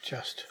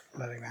just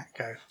letting that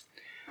go.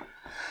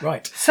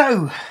 Right.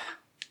 So,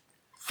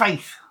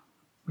 faith.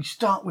 We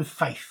start with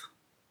faith.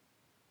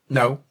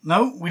 No,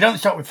 No, we don't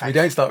start with faith. we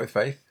don't start with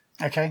faith.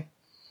 Okay.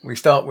 We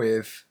start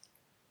with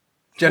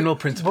general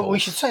principles. But we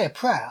should say a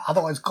prayer,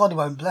 otherwise God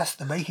won't bless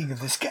the making of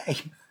this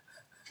game.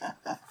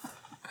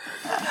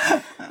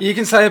 You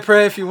can say a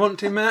prayer if you want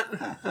to, Matt.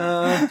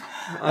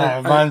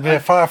 Mine be a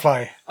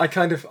firefly.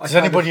 Does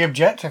anybody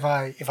object if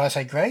I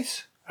say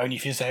grace? Only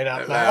if you say it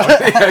out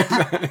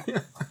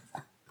loud.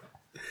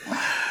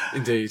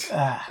 Indeed.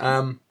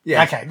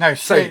 Yeah. Okay. No.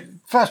 So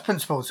first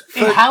principles.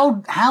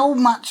 How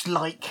much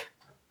like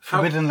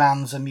Forbidden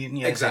Lands and Mutant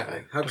Years?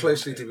 Exactly. How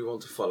closely do we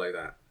want to follow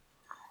that?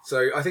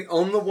 So I think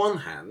on the one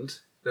hand,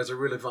 there's a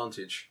real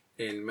advantage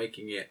in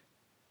making it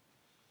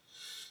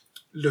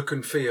look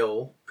and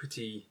feel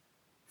pretty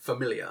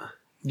familiar.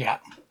 Yeah.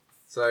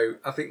 So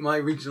I think my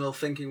original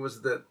thinking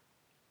was that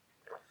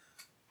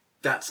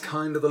that's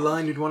kind of the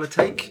line you'd want to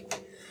take.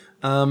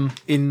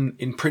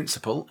 In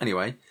principle,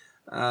 anyway.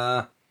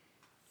 I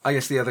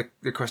guess the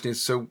question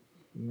is, so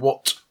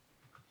what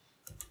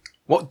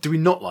do we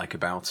not like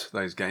about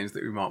those games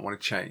that we might want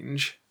to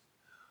change?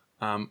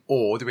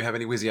 Or do we have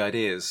any whizzy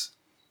ideas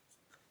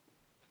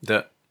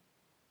that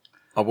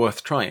are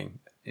worth trying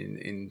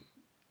in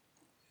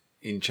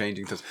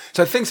changing things?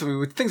 So things we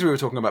were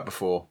talking about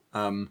before,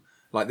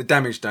 like the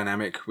damage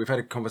dynamic. We've had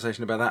a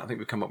conversation about that. I think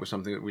we've come up with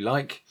something that we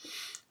like.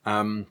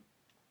 The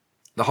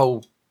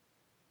whole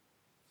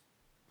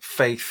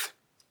faith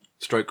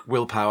 /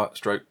 willpower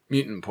 /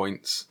 mutant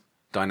points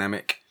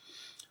dynamic.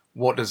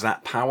 What does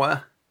that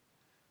power?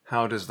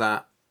 How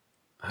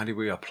do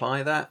we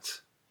apply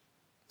that?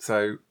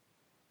 So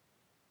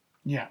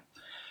yeah.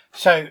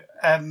 So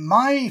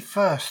my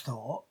first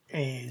thought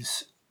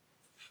is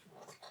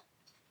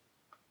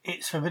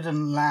it's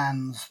Forbidden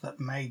Lands that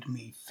made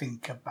me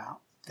think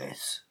about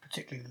this,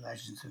 particularly the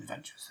Legends and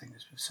Adventures thing,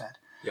 as we've said.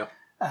 Yep.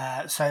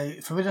 So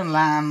Forbidden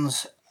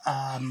Lands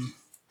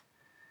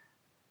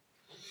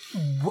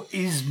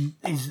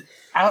is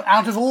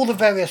out of all the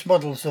various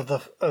models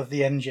of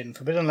the engine,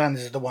 Forbidden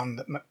Lands is the one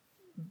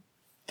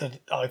that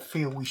I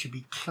feel we should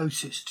be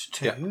closest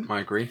to. Yeah, I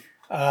agree.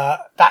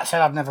 That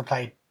said, I've never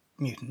played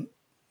Mutant,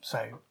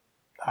 so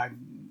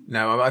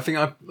No, I think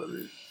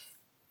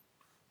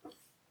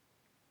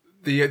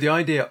the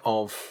idea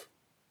of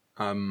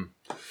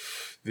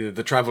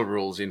the travel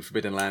rules in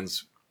Forbidden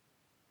Lands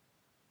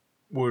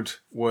would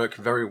work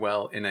very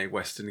well in a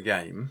Western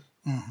game.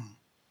 Mm-hmm.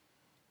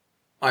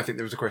 I think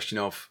there was a question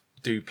of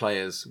would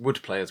players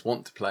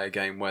want to play a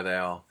game where they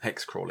are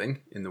hex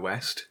crawling in the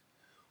West,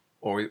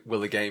 or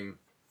will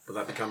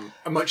that become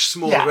a much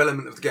smaller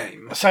element of the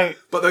game? So,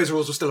 but those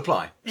rules will still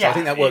apply. So I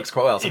think that works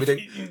quite well. So we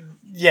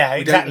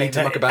don't need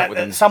to muck about with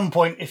them. At some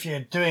point, if you're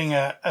doing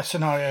a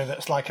scenario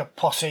that's like a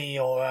posse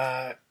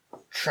or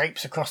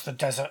traipse across the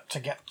desert to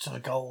get to the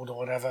gold or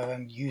whatever,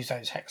 then use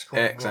those hex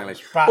crawling exactly.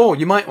 rules. Or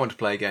you might want to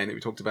play a game that we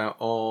talked about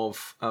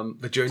of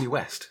the Journey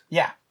West.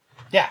 Yeah.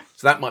 Yeah.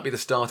 So that might be the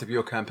start of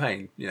your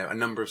campaign. A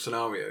number of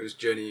scenarios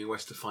journeying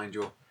west to find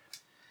your.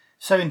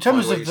 So in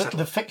terms of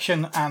the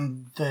fiction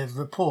and the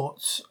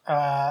reports,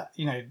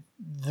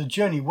 the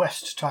Journey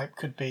West type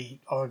could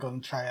be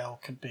Oregon Trail,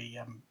 could be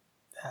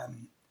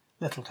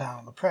Little Town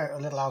on the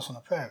Prairie, Little House on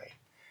the Prairie.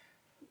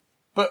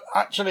 But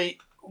actually,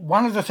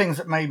 one of the things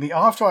that made me,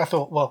 after I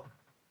thought, well,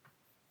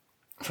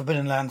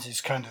 Forbidden Lands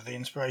is kind of the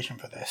inspiration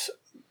for this,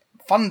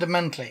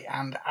 fundamentally,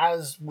 and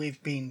as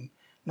we've been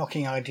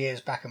knocking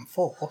ideas back and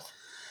forth,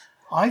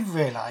 I've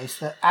realised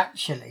that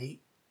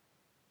actually,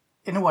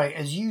 in a way,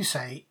 as you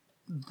say,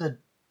 the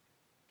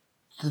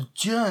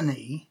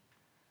journey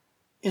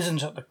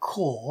isn't at the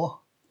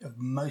core of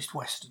most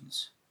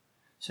Westerns.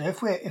 So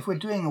if we're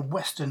doing a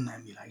Western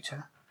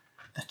emulator,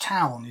 the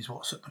town is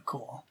what's at the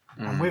core,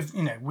 and we've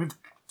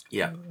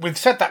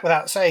said that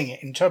without saying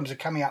it in terms of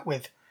coming up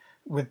with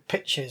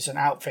pitches and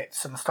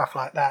outfits and stuff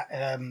like that,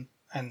 and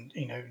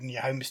in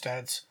your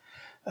homesteads.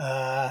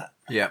 So,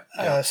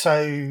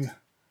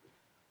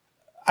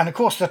 and of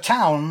course, the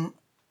town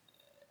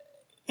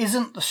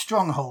isn't the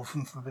stronghold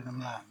from Forbidden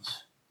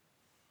Lands.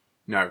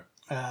 No.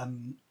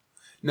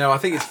 No, I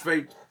think it's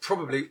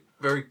probably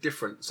very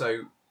different.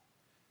 So,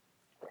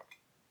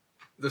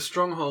 the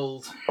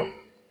stronghold,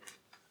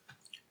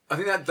 I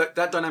think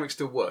that dynamic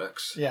still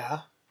works. Yeah.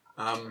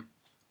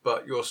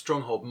 But your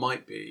stronghold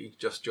might be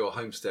just your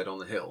homestead on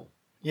the hill.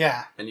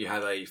 Yeah. And you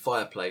have a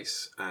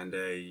fireplace and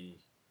a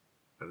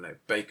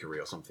bakery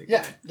or something.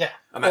 Yeah, yeah.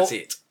 And that's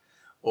it.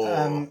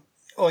 Or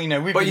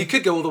you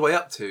could go all the way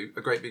up to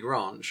a great big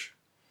ranch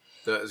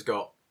that has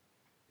got,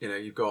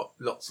 you've got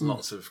lots and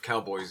lots of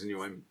cowboys in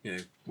your own,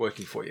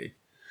 working for you.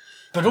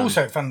 But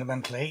also,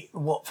 fundamentally,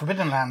 what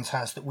Forbidden Lands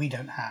has that we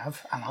don't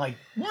have, and I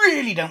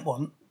really don't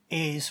want,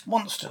 is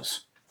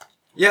monsters.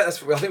 Yeah, I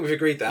think we've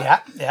agreed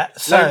that. Yeah.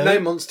 So no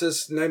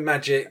monsters, no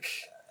magic,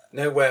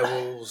 no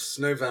werewolves,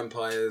 no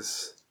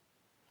vampires.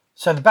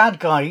 So the bad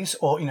guys,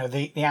 or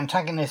the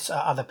antagonists,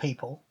 are other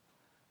people,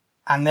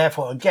 and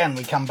therefore, again,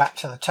 we come back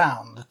to the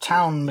town. The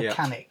town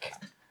mechanic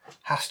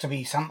has to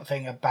be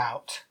something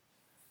about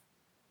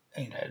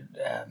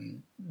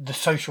the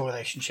social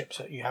relationships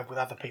that you have with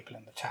other people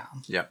in the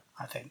town. Yeah.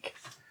 I think.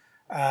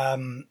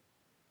 And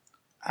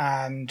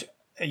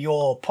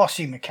your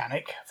posse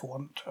mechanic, for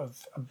want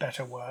of a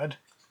better word,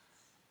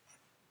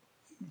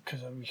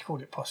 because we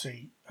called it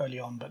posse early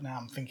on, but now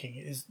I'm thinking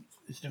it's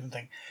a different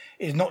thing,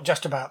 is not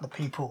just about the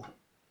people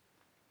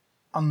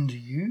under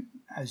you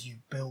as you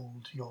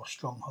build your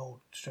stronghold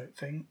stroke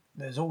thing.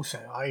 There's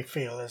also, I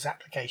feel, there's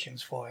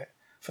applications for it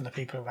for the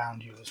people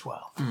around you as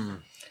well.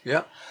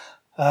 Yeah.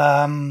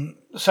 And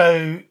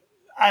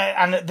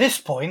at this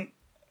point,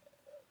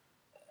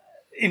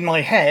 in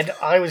my head,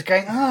 I was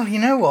going, oh, you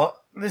know what?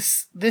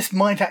 This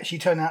might actually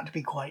turn out to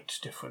be quite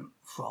different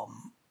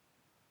from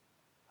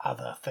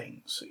other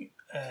things.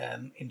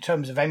 In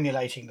terms of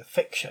emulating the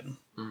fiction,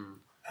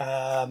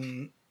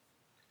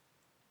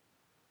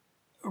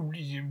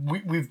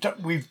 we've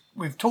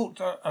talked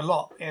a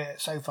lot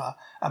so far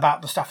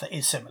about the stuff that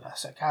is similar.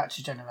 So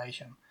character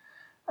generation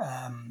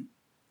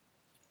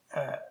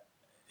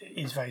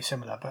is very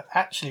similar, but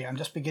actually, I'm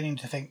just beginning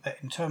to think that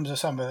in terms of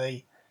some of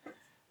the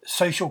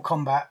social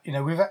combat,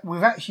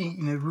 we've actually,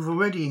 we've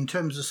already, in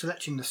terms of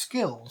selecting the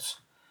skills,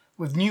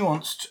 we've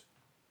nuanced,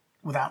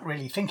 without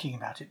really thinking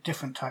about it,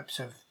 different types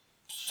of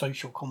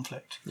social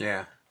conflict.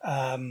 Yeah.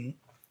 I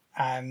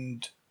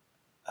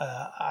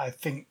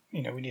think,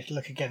 we need to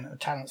look again at the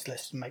talents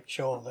list and make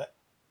sure that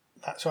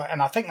that's right.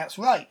 And I think that's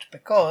right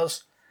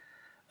because,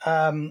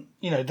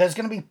 there's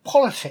going to be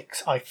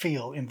politics, I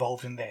feel,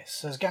 involved in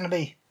this. There's going to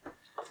be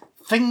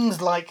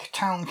things like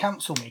town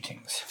council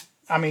meetings.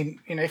 I mean,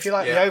 if you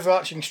like, the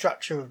overarching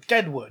structure of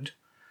Deadwood,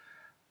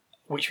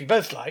 which we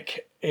both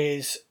like,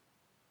 is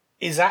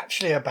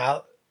actually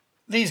about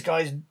these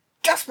guys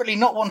desperately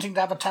not wanting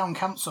to have a town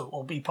council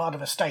or be part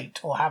of a state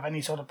or have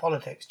any sort of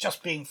politics,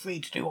 just being free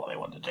to do what they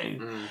want to do.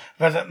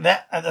 But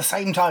at the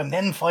same time,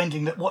 then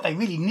finding that what they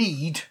really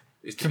need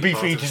to be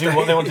free to do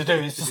what they want to do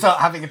is to start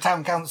having a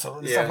town council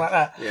and stuff like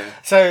that. Yeah.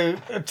 So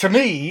to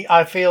me,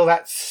 I feel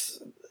that's,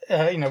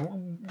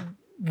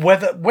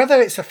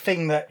 whether it's a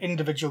thing that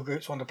individual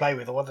groups want to play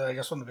with or whether they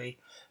just want to be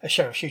a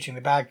show of shooting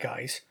the bad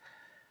guys,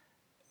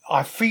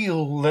 I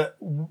feel that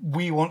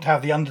we want to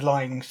have the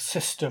underlying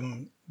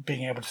system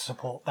being able to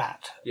support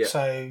that. Yeah.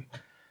 So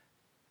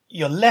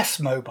you're less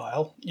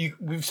mobile.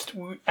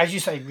 As you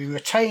say, we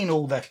retain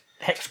all the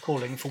hex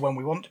crawling for when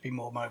we want to be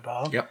more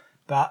mobile. Yep.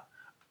 But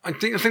I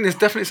think there's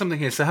definitely something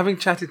here. So having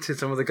chatted to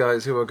some of the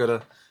guys who are going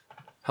to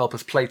help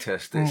us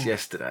playtest this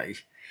yesterday,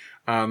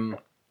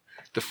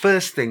 the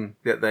first thing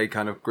that they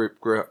kind of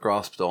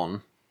grasped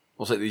on,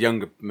 also the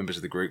younger members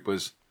of the group,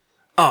 was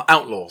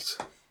outlaws.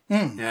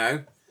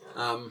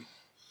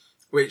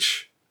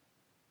 Which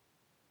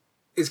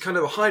is kind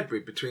of a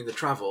hybrid between the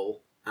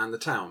travel and the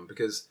town,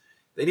 because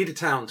they need a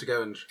town to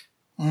go and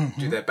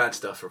do their bad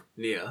stuff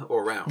near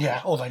or around.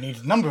 Yeah, or they need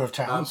a number of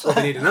towns.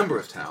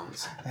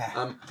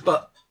 Yeah.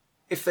 But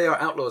if they are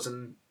outlaws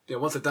and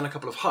once they've done a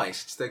couple of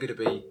heists, they're going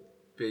to be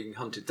being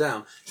hunted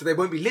down. So they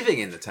won't be living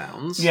in the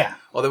towns. Yeah.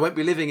 Or they won't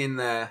be living in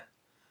their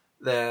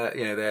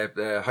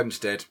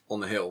homestead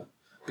on the hill,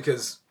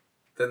 because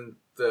then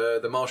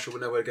the marshal will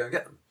know where to go and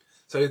get them.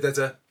 So there's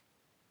a...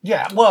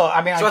 Yeah, well,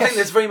 I mean, I think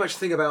there's very much a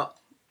thing about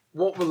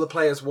what will the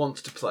players want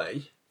to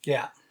play.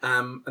 Yeah.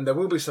 And there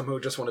will be some who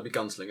just want to be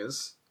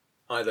gunslingers,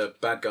 either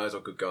bad guys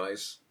or good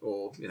guys,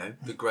 or,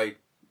 the grey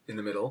in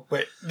the middle.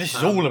 But this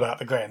is all about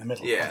the grey in the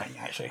middle, yeah. I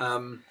think, actually.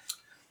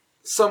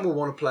 Some will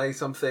want to play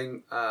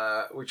something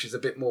which is a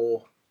bit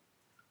more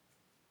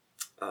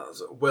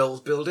sort of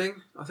world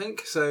building, I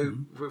think. So,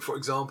 for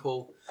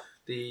example,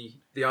 the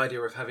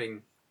idea of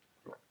having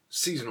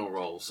seasonal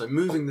roles, so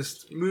moving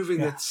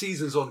the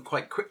seasons on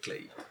quite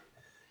quickly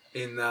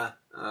in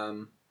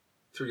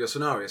through your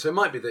scenario. So it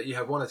might be that you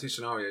have one or two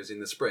scenarios in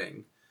the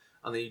spring,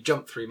 and then you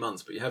jump 3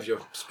 months, but you have your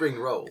spring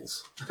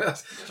rolls.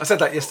 I said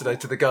that yesterday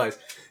to the guys.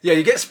 Yeah,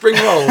 you get spring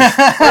rolls.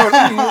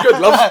 Good,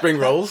 love spring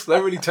rolls.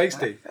 They're really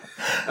tasty.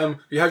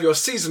 You have your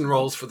season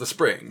rolls for the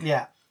spring.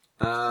 Yeah.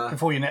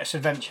 Before your next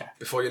adventure.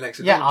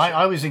 Yeah,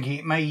 I was thinking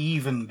it may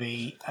even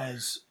be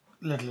as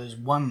little as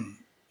one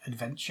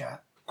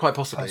adventure. Quite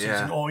possibly,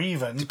 yeah. Or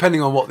even...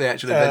 depending on what the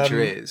actual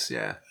adventure is,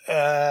 yeah.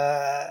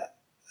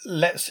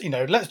 Let's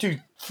do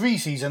 3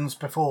 seasons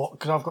before,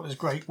 because I've got this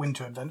great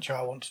winter adventure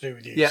I want to do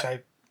with you. Yeah. So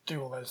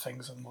do all those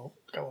things and we'll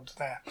go on to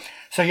there.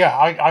 So yeah,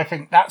 I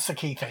think that's the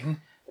key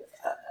thing.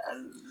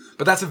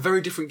 But that's a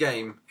very different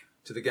game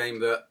to the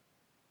game that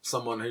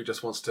someone who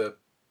just wants to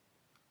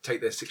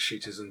take their 6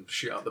 shooters and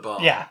shoot up the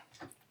bar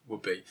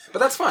would be. But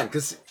that's fine,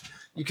 because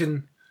you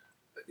can,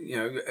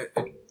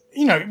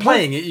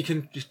 playing it, you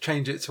can just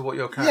change it to what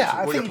your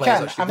character, what your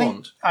players actually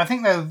want. I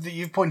think though that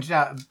you've pointed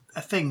out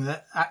a thing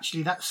that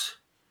actually that's,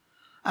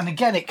 and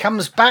again it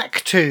comes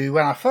back to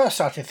when I first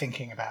started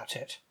thinking about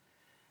it.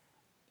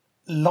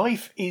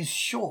 Life is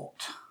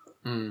short,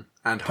 and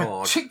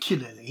hard,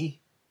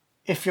 particularly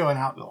if you're an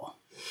outlaw.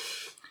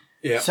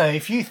 Yeah. So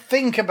if you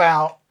think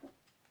about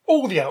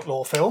all the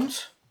outlaw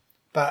films,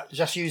 but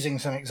just using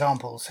some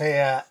examples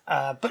here,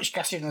 Butch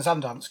Cassidy and the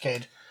Sundance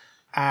Kid,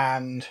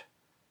 and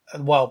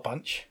The Wild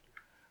Bunch.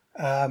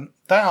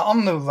 They are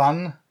on the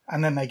run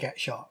and then they get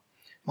shot.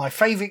 My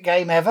favourite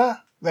game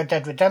ever, Red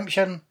Dead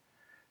Redemption.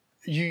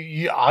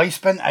 I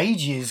spent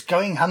ages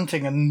going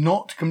hunting and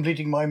not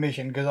completing my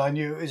mission because I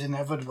knew it was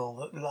inevitable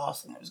that the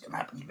last thing that was going to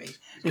happen to me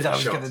is I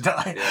was going to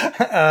die.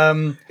 Yeah.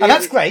 And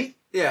that's great.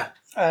 Yeah.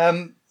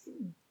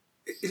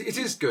 It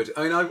is good.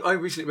 I mean, I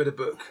recently read a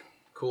book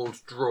called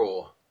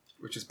Draw,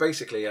 which is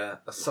basically a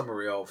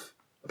summary of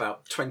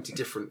about 20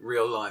 different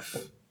real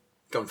life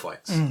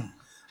gunfights.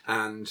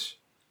 And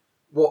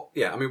what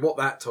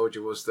that told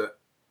you was that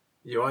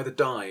you either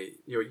die,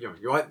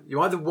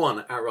 you either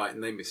won outright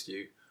and they missed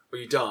you, or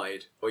you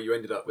died, or you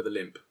ended up with a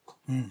limp.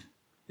 You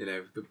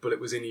know, the bullet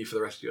was in you for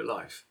the rest of your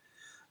life.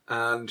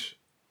 And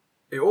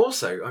it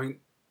also, I mean,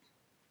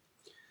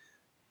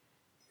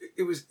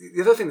 it was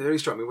the other thing that really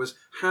struck me was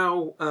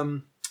how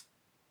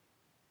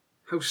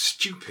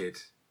stupid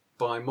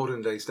by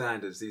modern day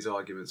standards these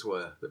arguments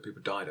were that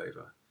people died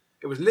over.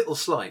 It was little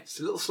slights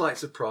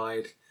of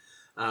pride.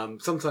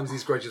 Sometimes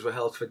these grudges were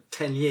held for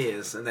 10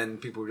 years and then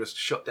people were just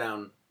shot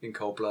down in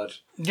cold blood.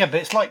 Yeah,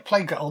 but it's like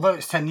playground. Although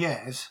it's 10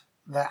 years,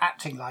 they're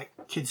acting like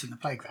kids in the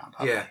playground,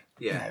 aren't they? Yeah.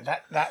 You know,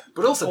 that.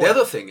 But also the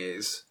other thing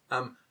is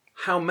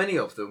how many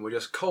of them were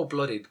just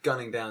cold-blooded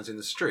gunning downs in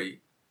the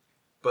street,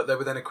 but they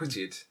were then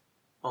acquitted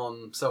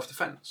on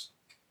self-defence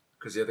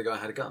because the other guy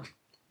had a gun.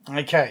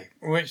 Okay,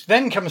 which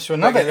then comes to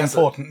another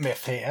important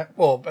myth here,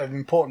 or an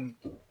important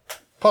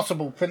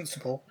possible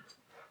principle,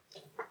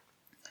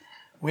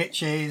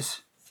 which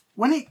is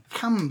when it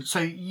comes. So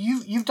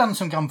you've done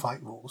some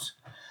gunfight rules,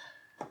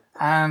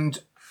 and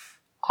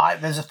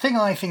there's a thing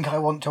I think I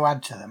want to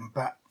add to them,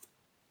 but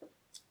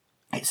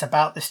it's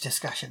about this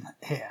discussion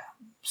here.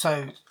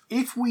 So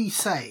if we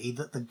say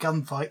that the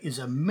gunfight is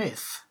a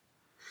myth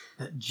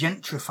that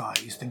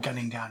gentrifies the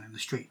gunning down in the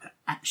street that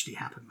actually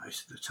happened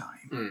most of the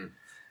time.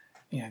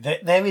 You know,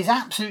 there is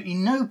absolutely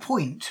no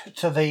point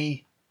to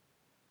the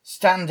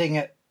standing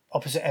at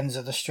opposite ends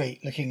of the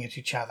street, looking at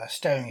each other,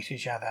 staring at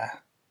each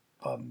other,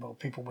 well,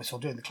 people whistle,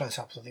 doing the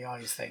close-ups of the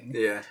eyes thing.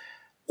 Yeah.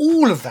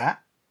 All of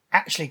that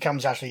actually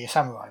comes out of your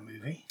samurai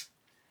movie.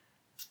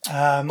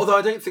 Although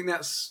I don't think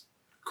that's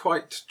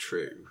quite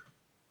true.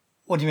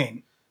 What do you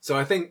mean? So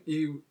I think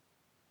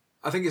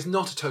it's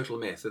not a total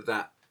myth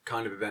that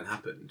kind of event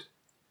happened.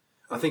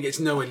 I think it's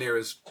nowhere near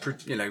as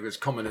as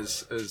common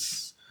as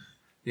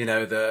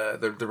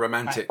the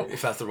romantic,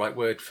 if that's the right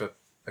word for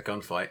a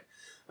gunfight,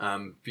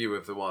 view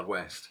of the Wild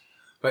West.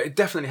 But it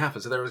definitely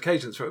happened. So there were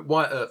occasions where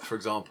Wyatt Earp, for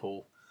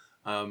example,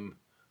 there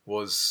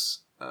was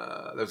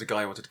a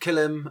guy who wanted to kill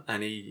him,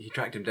 and he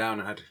tracked him down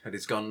and had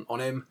his gun on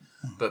him.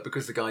 But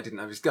because the guy didn't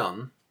have his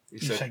gun, he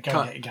said,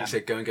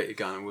 "Go and get your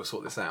gun, and we'll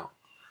sort this out."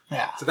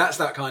 Yeah. So that's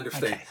that kind of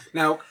thing.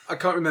 Now I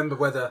can't remember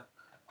whether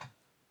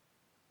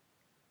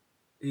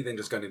he then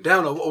just gunned him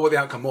down or what the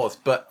outcome was,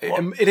 but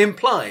it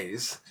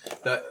implies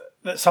that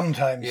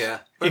sometimes, if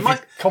you're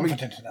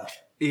confident enough.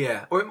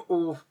 Yeah,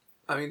 or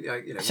I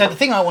mean, So the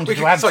thing I wanted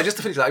to add... Sorry, just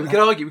to finish that, we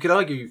could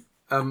argue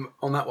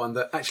on that one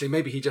that actually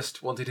maybe he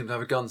just wanted him to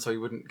have a gun so he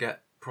wouldn't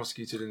get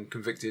prosecuted and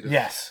convicted of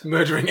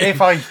murdering him.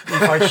 If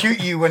I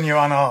shoot you when you're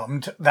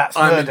unarmed, that's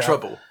murder. I'm in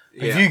trouble.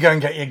 If you go and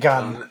get your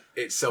gun,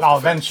 it's self-defense. I'll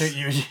then shoot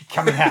you as you're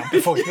coming out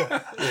before you...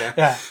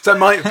 yeah. So it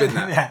might have been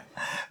that. Yeah.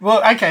 Well,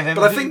 okay then.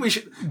 But I think we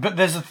should... But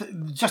there's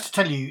just to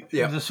tell you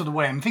the sort of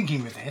way I'm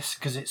thinking with this,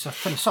 because it's a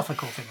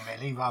philosophical thing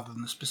really, rather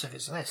than the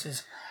specifics of this,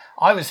 is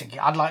I was thinking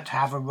I'd like to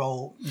have a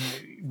role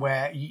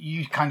where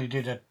you kind of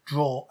did a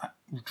draw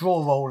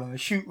roll and a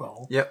shoot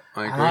roll. Yep,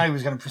 I agree. And I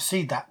was going to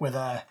precede that with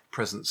a...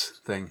 presence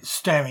thing.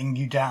 Staring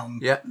you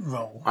down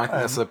roll. I think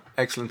that's an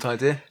excellent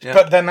idea. Yep.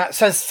 But then that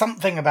says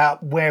something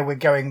about where we're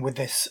going with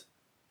this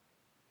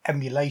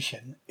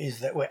emulation, is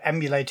that we're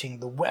emulating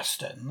the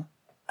Western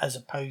as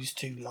opposed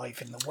to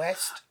life in the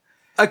West.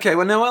 Okay,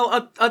 well,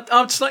 no,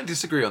 I'd slightly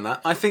disagree on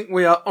that. I think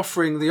we are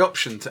offering the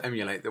option to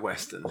emulate the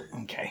Western.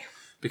 Okay.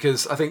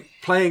 Because I think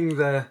playing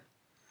the...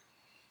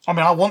 I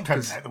mean, I want to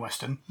emulate the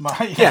Western.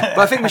 Yeah,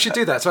 but I think we should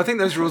do that. So I think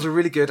those rules are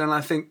really good, and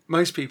I think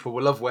most people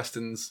will love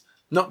Westerns,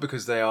 not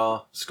because they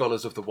are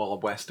scholars of the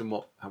Wild West and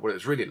what it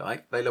was really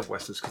like. They love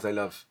Westerns because they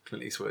love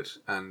Clint Eastwood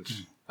and,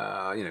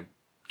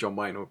 John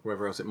Wayne or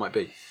whoever else it might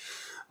be.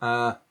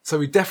 So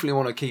we definitely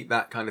want to keep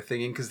that kind of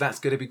thing in because that's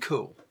going to be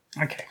cool.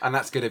 Okay. And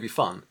that's going to be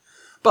fun.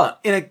 But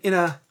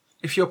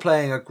if you're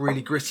playing a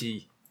really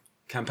gritty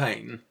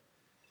campaign,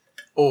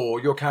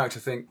 or your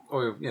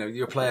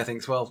your player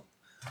thinks, well,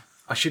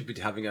 I should be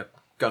having a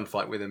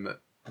gunfight with him at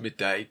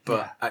midday,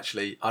 but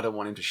actually I don't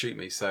want him to shoot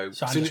me. So I'm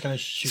just going to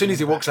shoot him. As soon as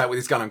he walks out with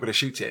his gun, I'm going to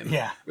shoot him.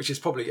 Yeah. Which is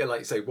probably, like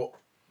you say, what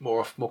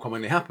more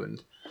commonly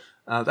happened.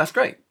 That's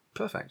great.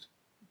 Perfect.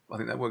 I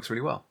think that works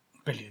really well.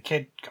 Billy the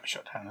Kid got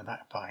shot down in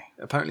that by...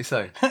 Apparently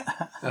so.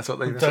 That's what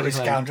they... Dirty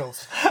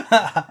Scoundrels.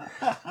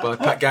 By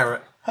Pat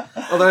Garrett.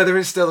 Although there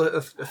is still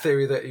a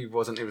theory that he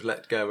was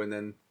let go, and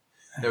then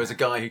there was a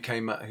guy who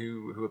came up,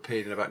 who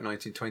appeared in about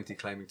 1920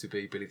 claiming to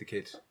be Billy the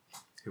Kid,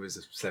 who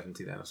was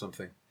 70 then or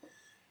something.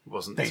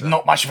 wasn't. He's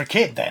not much of a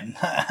kid then.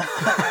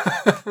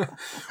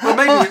 Well,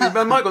 maybe he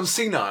might have gone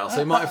senile, so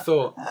he might have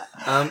thought.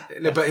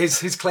 But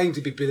his claim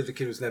to be Billy the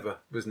Kid was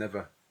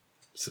never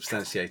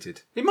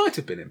substantiated. He might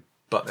have been him,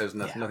 but there's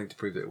nothing to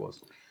prove that it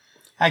was.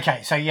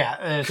 Okay, so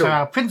Cool. So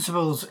our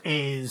principles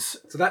is...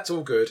 So that's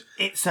all good.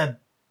 It's a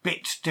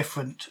bit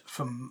different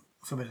from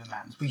Forbidden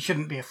Lands. We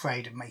shouldn't be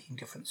afraid of making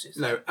differences.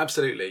 No,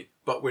 absolutely.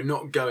 But we're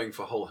not going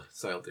for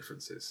wholesale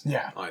differences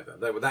either.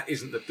 That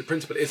isn't the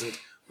principle isn't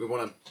we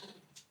want to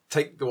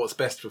take what's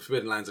best for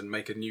Forbidden Lands and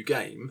make a new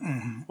game.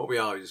 Mm-hmm. What we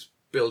are is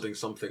building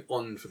something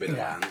on Forbidden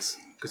Lands.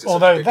 Because it's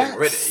Although such a big game that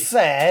already.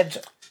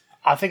 said,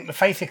 I think the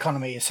faith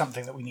economy is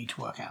something that we need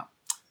to work out.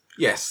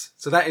 Yes.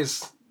 So that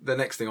is the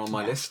next thing on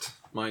my list.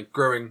 My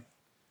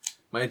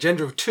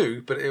agenda of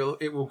 2, but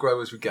it will grow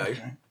as we go.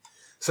 Okay.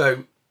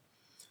 So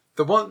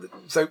Well,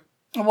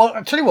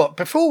 I'll tell you what,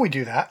 before we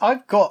do that,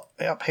 I've got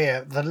up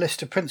here the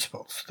list of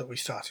principles that we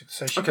started.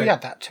 So should we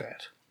add that to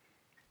it?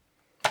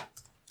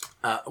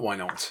 Why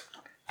not?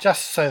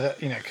 Just so that,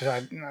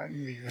 because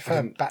we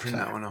refer back to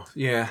that one off.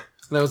 Yeah.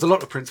 There was a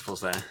lot of principles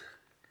there.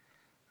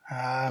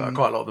 But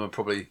quite a lot of them are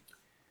probably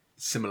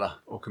similar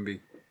or can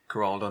be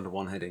corralled under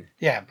one heading.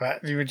 Yeah,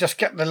 but you would just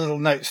get the little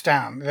notes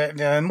down.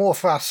 They're more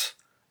for us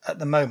at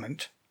the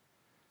moment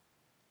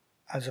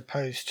as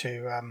opposed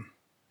to...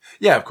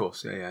 Yeah, of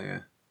course. Yeah.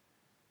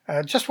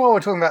 Just while we're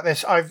talking about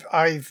this,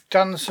 I've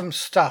done some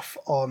stuff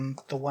on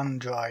the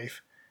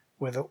OneDrive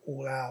with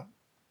all our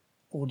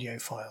audio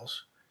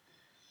files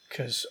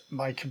because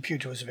my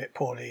computer was a bit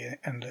poorly,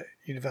 and at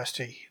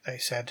university they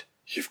said,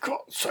 "You've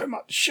got so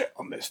much shit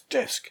on this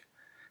disk."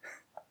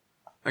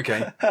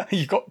 Okay.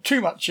 You've got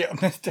too much shit on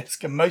this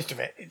disk, and most of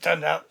it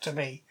turned out to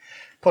be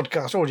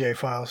podcast audio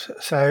files.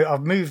 So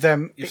I've moved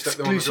them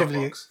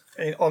exclusively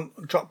on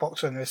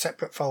Dropbox in a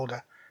separate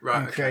folder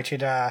and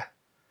created a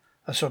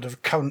sort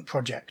of current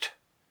project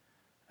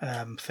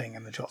thing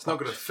in the Dropbox. It's not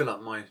going to fill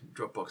up my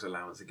Dropbox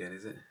allowance again,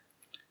 is it?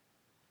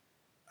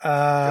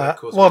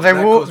 Well,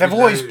 they've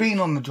always been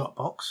on the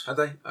Dropbox. Have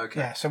they? Okay.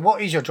 Yeah, so what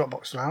is your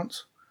Dropbox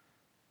allowance?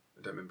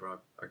 I don't remember.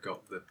 I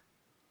got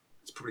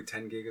it's probably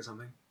 10 gig or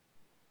something.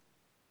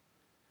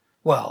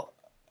 Well,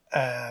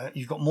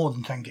 you've got more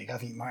than 10 gig. I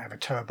think you might have a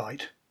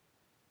terabyte.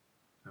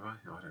 Have I?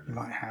 No, I don't know. You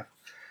might have.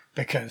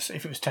 Because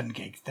if it was 10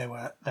 gig, there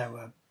were...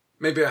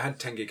 Maybe I had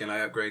 10 gig and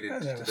I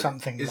upgraded. There was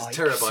something like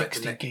terabyte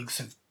 60 gigs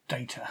of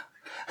data.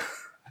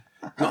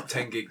 Not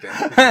 10 gig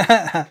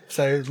then.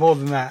 So it's more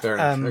than that. Fair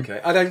enough. Okay.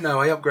 I don't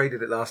know. I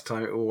upgraded it last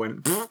time. It all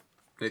went...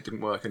 It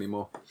didn't work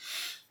anymore.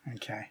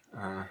 Okay.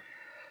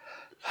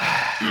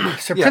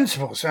 So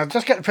principles. I'll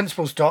just get the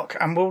principles doc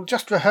and we'll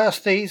just rehearse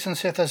these and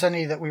see if there's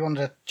any that we want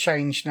to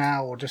change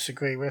now or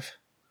disagree with.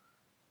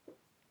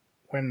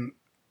 And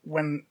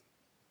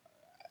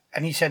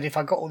he said if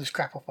I got all this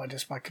crap off my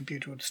disk, my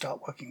computer would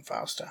start working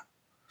faster.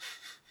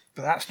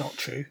 But that's not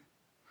true.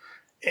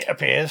 It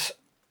appears.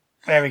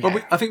 There we go.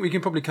 I think we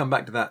can probably come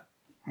back to that.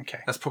 Okay.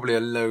 That's probably a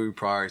low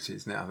priority,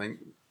 isn't it? I think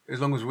as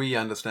long as we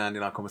understand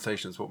in our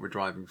conversations what we're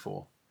driving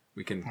for,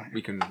 we can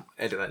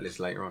edit that list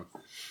later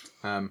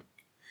on.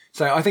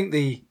 So I think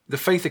the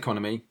faith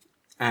economy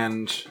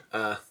and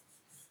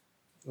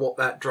what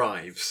that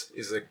drives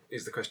is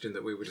the question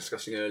that we were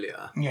discussing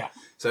earlier. Yeah.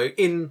 So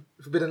in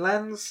Forbidden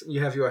Lands,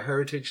 you have your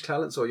heritage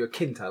talents or your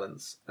kin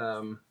talents.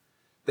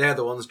 They're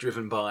the ones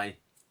driven by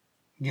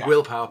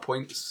willpower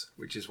points,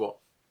 which is what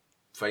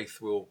faith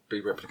will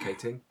be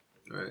replicating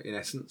in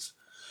essence.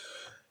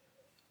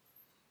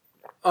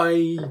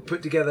 I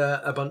put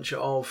together a bunch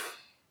of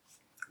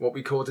what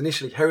we called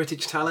initially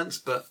heritage talents,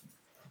 but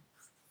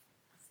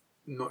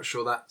not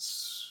sure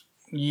that's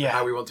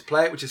how we want to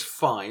play it, which is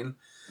fine.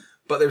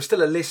 But there's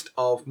still a list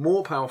of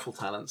more powerful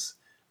talents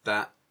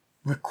that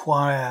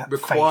require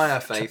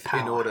faith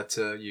in order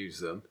to use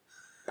them.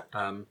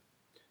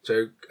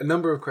 So a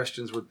number of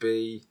questions would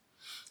be,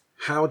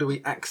 how do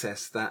we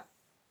access that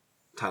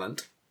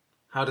talent?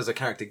 How does a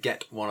character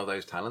get one of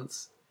those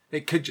talents?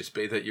 It could just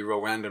be that you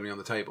roll randomly on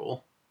the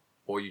table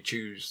or you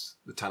choose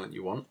the talent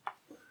you want.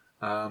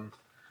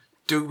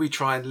 Do we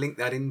try and link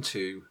that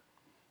into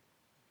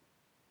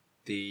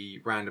the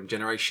random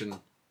generation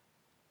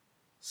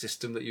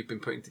system that you've been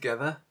putting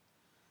together?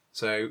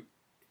 So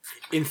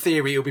in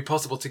theory, it would be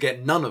possible to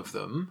get none of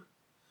them,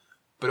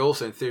 but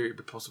also in theory, it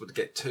would be possible to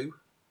get 2,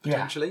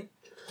 potentially.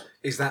 Yeah.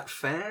 Is that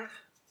fair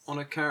on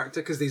a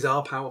character? Because these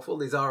are powerful.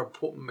 These are an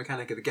important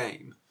mechanic of the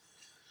game.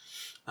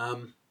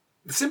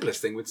 The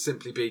simplest thing would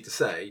simply be to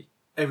say,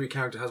 every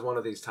character has one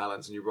of these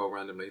talents and you roll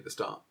randomly at the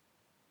start.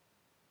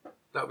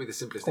 That would be the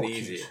simplest and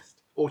easiest.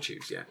 Or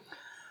choose, yeah.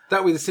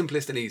 That would be the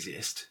simplest and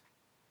easiest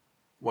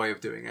way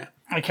of doing it.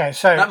 Okay,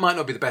 so... That might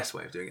not be the best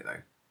way of doing it,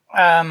 though.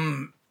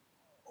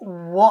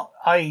 What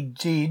I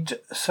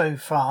did so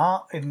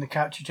far in the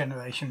character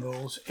generation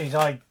rules is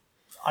I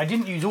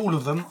didn't use all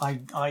of them.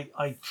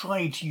 I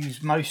tried to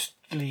use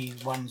mostly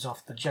ones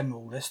off the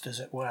general list, as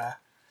it were.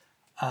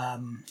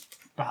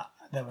 But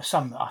there were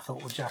some that I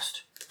thought were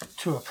just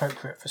too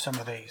appropriate for some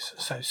of these.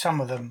 So some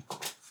of them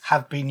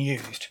have been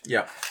used.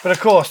 Yeah. But of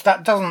course,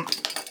 that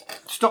doesn't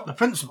stop the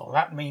principle.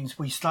 That means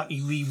we slightly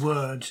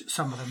reword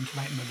some of them to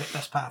make them a bit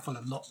less powerful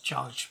and not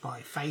charged by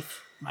faith,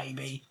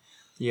 maybe.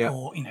 Yeah.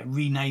 Or,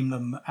 rename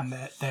them and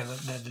they're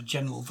the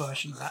general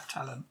version of that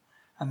talent.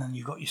 And then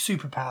you've got your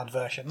superpowered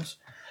versions.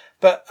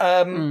 But,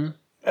 and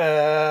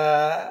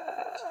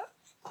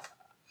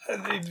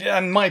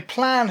my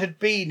plan had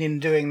been in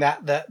doing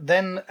that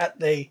then at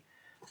the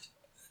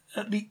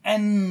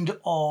end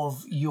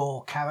of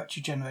your character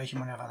generation,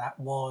 whenever that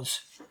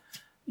was,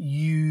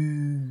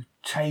 you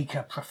take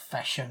a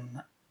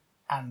profession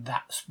and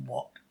that's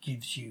what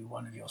gives you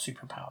one of your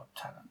superpowered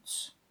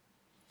talents.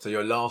 So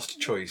your last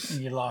choice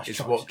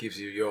is what gives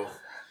you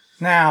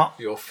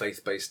your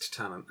faith-based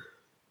talent.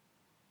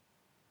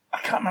 I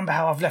can't remember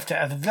how I've left it.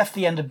 I've left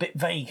the end a bit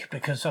vague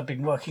because I've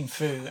been working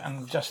through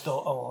and just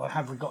thought,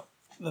 have we got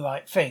the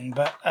right thing?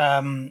 But So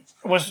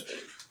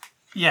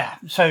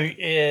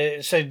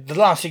the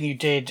last thing you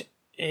did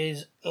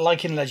is,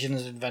 like in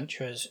Legends and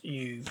Adventurers,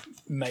 you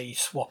may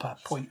swap a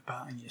point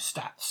about in your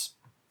stats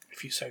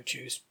if you so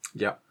choose.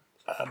 Yeah.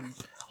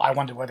 I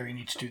wonder whether you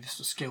need to do this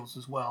for skills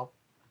as well,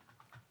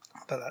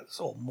 but that's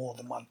all more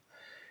than one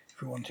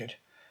if we wanted.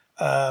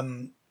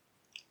 And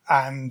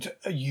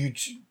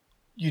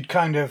you'd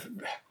kind of,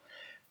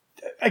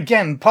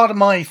 again, part of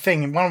my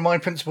thing, one of my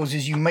principles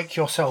is you make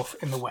yourself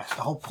in the West.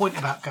 The whole point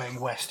about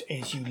going West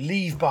is you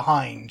leave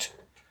behind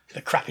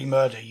the crappy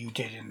murder you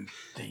did in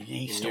the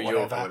East or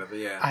whatever,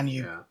 and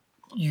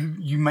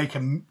you make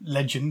a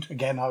legend.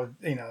 Again, I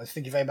was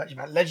thinking very much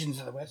about Legends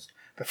of the West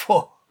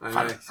before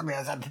somebody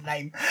else had the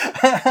name.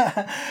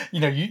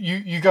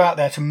 You go out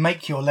there to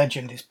make your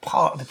legend is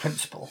part of the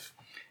principle,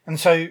 and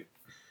so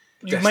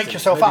you make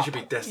yourself Maybe up. It should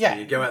be destiny. Yeah.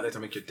 You go out there to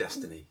make your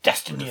destiny.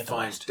 Destiny of the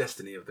West.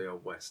 Destiny of the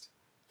Old West.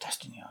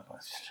 Destiny of the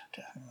West.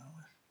 Destiny of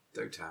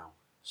the West. Dotau.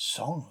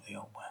 Song of the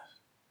Old West.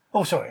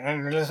 Oh, sorry.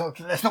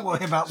 Let's not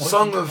worry about what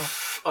Song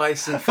of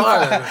Ice and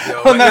Fire of the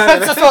Old West. West. No,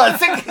 that's just what I was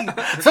thinking.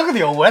 Song of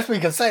the Old West. We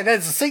can say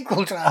there's a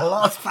sequel to our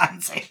last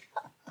fancy.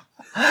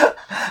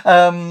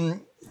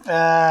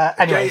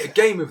 Anyway, A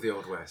game of the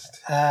Old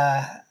West.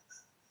 Yeah.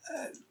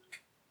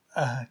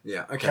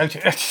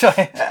 Okay.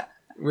 Sorry.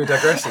 We're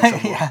digressing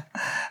somewhat.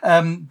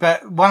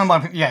 But one of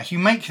my you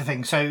make the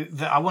thing. So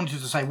that I wanted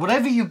to say,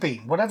 whatever you've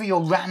been, whatever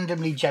your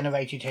randomly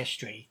generated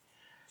history,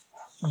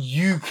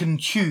 you can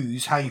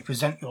choose how you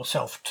present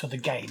yourself to the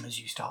game as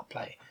you start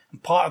playing.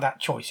 And part of that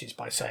choice is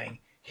by saying,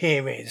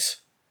 here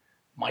is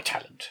my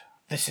talent.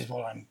 This is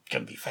what I'm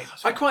going to be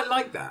famous for. I quite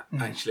like that,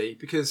 actually,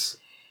 because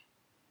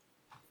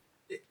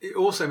it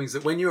also means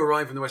that when you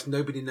arrive in the West,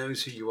 nobody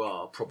knows who you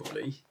are,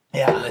 probably.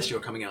 Yeah. Unless you're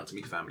coming out to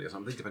meet family or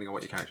something, depending on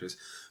what your character is.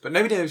 But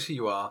nobody knows who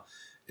you are.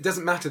 It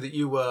doesn't matter that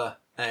you were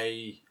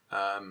a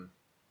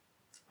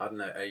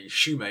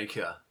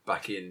shoemaker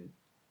back in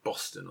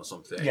Boston or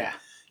something. Yeah.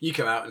 You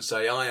come out and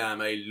say, I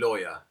am a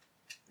lawyer.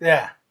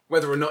 Yeah.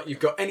 Whether or not you've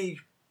got any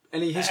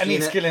history any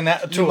in skill it, in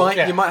that at all.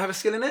 You might have a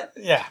skill in it.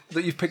 Yeah.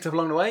 That you've picked up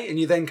along the way, and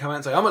you then come out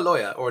and say, I'm a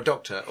lawyer or a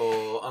doctor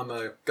or I'm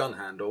a gun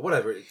hand or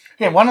whatever it is.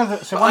 Yeah,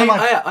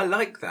 I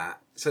like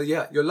that. So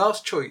yeah, your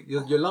last choice,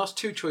 your last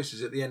two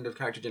choices at the end of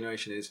character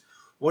generation is,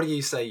 what do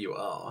you say you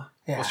are?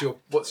 Yeah.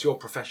 What's your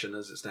profession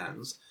as it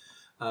stands?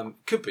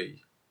 Could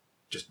be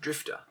just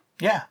drifter.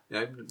 Yeah.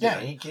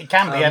 It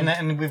can be,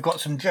 and we've got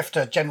some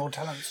drifter general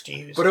talents to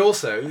use. But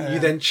also, you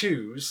then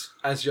choose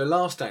as your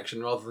last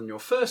action rather than your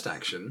first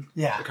action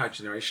for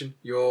character generation,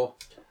 your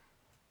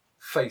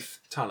faith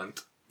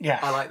talent. Yeah.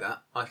 I like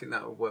that. I think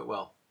that would work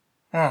well.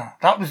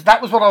 That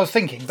was what I was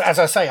thinking. But as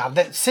I say,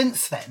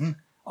 since then,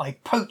 I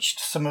poached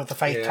some of the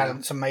faith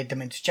talents and made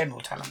them into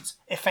general talents,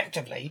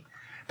 effectively.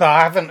 But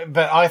I haven't.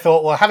 But I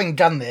thought, well, having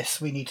done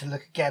this, we need to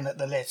look again at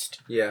the list.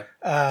 Yeah.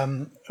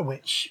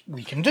 Which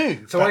we can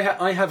do. So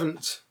I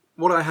haven't.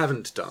 What I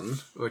haven't done,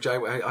 which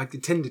I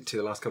intended to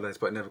the last couple of days,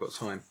 but I never got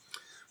time,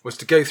 was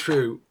to go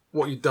through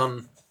what you'd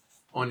done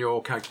on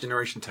your character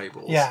generation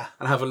tables. Yeah.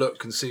 And have a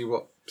look and see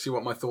what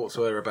my thoughts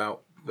were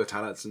about the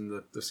talents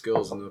and the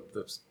skills and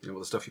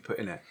the stuff you put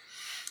in it.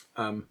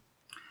 To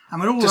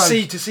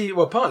see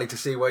partly to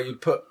see where you'd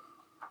put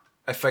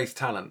a faith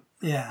talent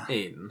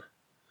in.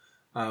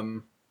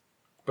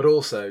 But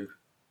also,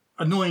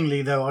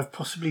 annoyingly though, I've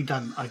possibly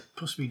done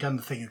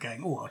the thing of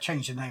going, I'll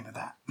change the name of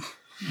that.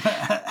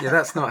 Yeah,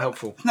 that's not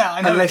helpful. No,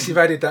 I know. Unless you've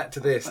added that to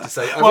this to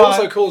say, I've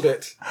also called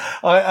it.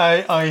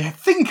 I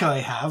think I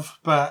have,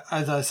 but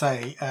as I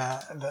say,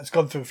 that's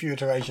gone through a few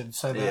iterations,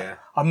 so that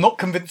I'm not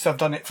convinced I've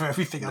done it for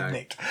everything I've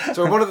nicked.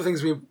 So one of the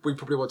things we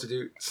probably want to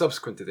do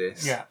subsequent to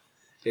this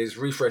is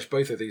refresh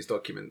both of these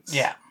documents.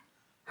 Yeah.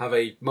 Have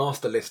a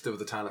master list of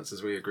the talents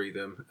as we agree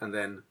them, and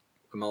then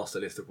a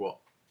master list of what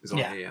is on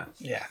here.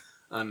 Yeah.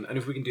 And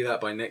if we can do that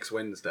by next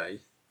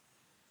Wednesday,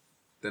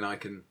 then I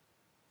can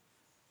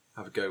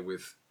have a go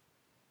with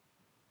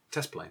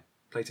play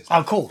testing.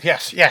 Oh, cool.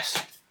 Yes. Yeah,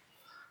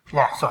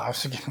 so I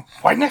was thinking,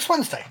 why next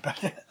Wednesday?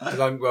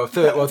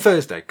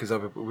 Thursday, because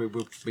we're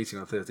meeting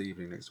on Thursday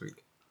evening next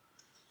week.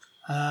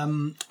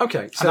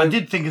 Okay, so and I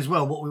did think as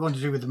well, what we want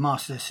to do with the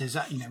master list is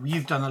that,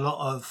 you've done a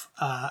lot of,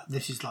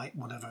 this is like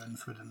whatever in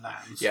Forbidden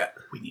Lands. Yeah.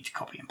 We need to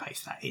copy and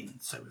paste that in.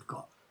 So we've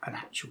got an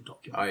actual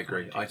document. I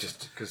agree. I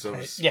just because I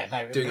was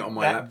doing it on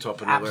my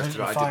laptop and all the rest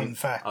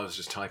of it. I was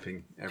just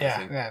typing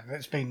everything. Yeah,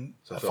 it's been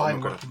So a fine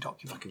working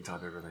document. Fucking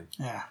type everything.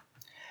 Yeah.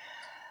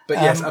 But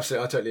yes,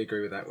 absolutely, I totally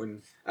agree with that.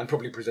 And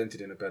probably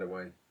presented in a better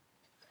way.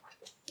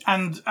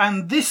 And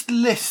this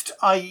list,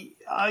 I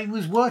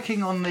was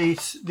working on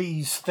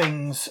these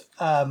things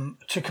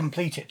to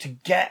complete it, to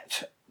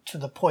get to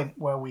the point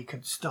where we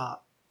could start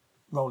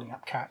rolling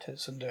up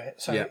characters and do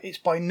it. So it's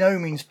by no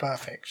means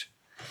perfect.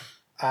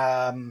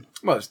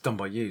 Well, it's done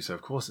by you, so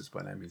of course it's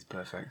by no means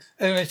perfect.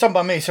 And it's done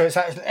by me, so it's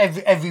actually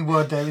every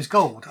word there is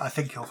gold. I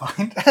think you'll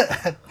find.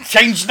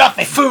 Change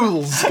nothing.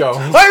 Fool's gold.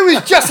 I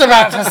was just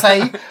about to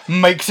say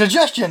make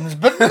suggestions,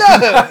 but no,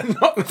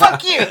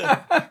 fuck you.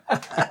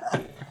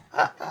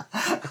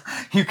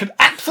 You can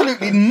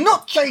absolutely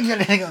not change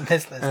anything on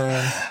this list.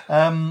 As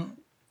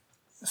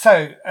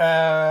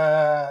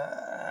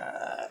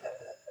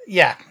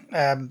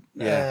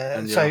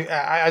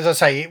I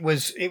say, it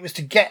was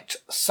to get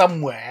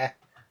somewhere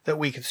that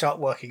we could start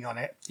working on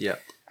it. Yeah.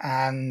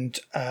 And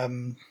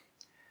and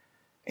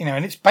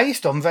it's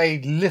based on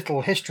very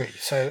little history.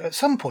 So at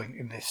some point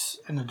in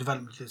the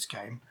development of this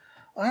game,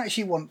 I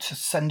actually want to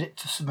send it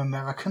to some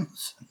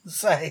Americans and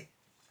say,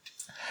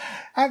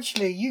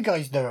 actually, you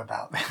guys know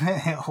about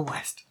the Old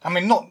West. I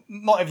mean, not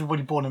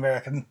everybody born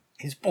American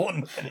is born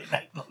with an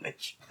innate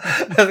knowledge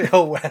of the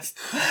Old West.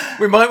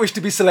 We might wish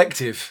to be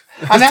selective.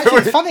 And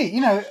actually, it's funny,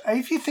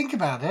 if you think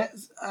about it,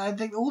 I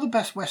think all the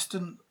best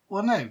Western...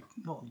 Well, no,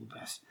 not all the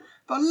best.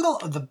 But a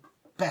lot of the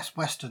best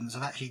Westerns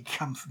have actually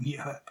come from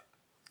Europe.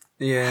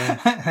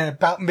 Yeah.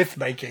 About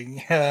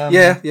myth-making.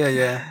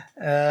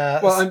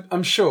 Well,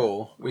 I'm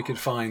sure we could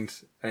find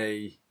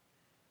a...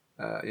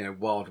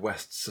 Wild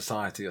West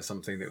society or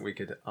something that we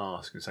could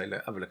ask and say,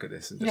 look, have a look at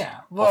this and just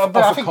but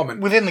I think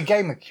comment. Within the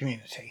gamer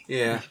community, we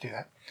could do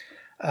that.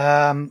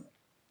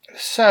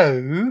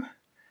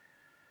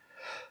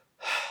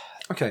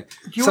 Okay,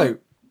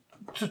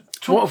 to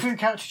talk through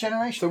character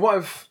generation.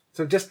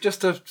 So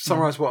just to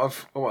summarise what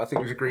I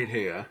think we've agreed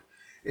here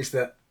is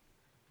that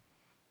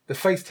the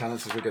faith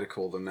talents, as we're going to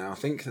call them now, I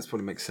think that's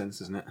probably makes sense,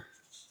 doesn't it?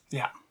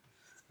 Yeah.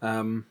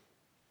 I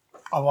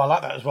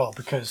like that as well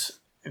because.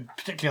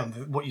 Particularly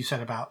on what you said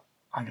about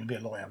I'm going to be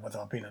a lawyer, whether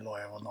I've been a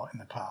lawyer or not in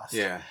the past.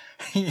 Yeah.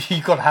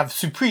 You've got to have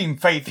supreme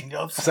faith in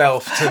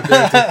yourself to be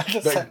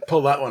able to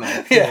pull that one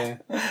off. Yeah.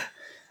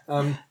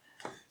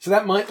 So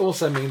that might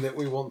also mean that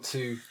we want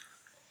to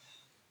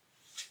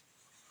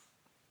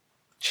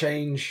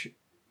change,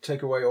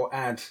 take away or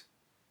add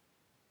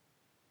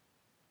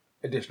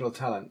additional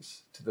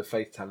talents to the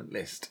faith talent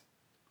list.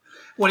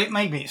 Well, it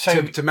may be.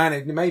 So to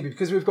manage, maybe,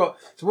 because we've got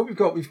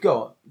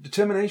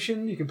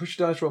determination, you can push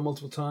your dice roll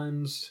multiple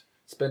times,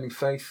 spending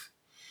faith,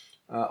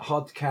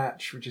 hard to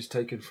catch, which is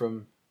taken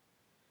from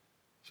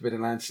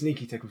Forbidden Lands,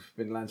 sneaky taken from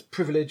Forbidden Lands,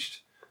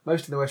 privileged.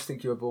 Most in the West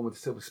think you were born with a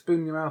silver spoon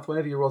in your mouth.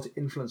 Whenever you roll to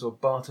influence or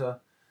barter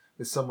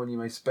with someone, you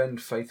may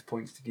spend faith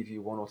points to give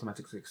you one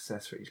automatic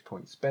success for each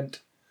point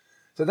spent.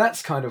 So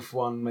that's kind of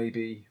one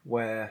maybe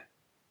where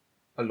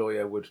a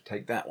lawyer would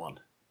take that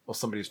one, or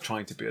somebody who's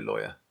trying to be a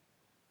lawyer.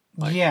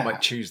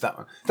 Might choose that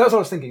one. That's what I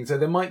was thinking. So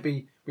we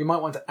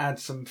might want to add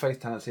some faith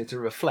talents here to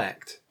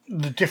reflect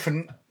the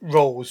different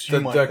roles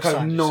you might the kind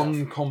of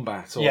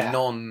non-combat or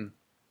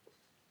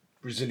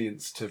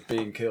non-resilience to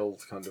being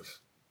killed kind of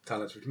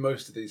talents, which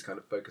most of these kind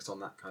of focus on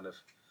that kind of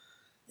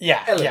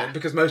element,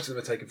 because most of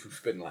them are taken from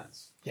Forbidden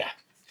Lands. Yeah.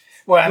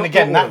 Well, and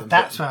again,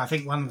 that's where I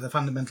think one of the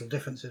fundamental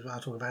differences when I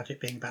talk about it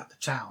being about the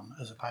town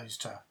as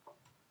opposed to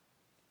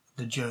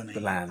the journey, the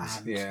lands,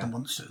 and the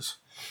monsters,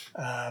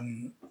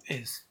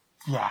 is.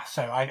 Yeah,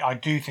 so I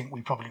do think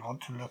we probably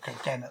want to look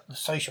again at the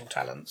social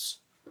talents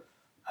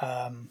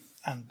and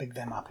big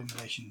them up in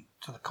relation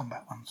to the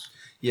combat ones.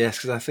 Yes,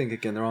 because I think,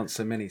 again, there aren't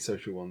so many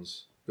social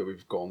ones that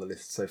we've got on the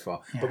list so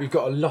far. Yeah. But we've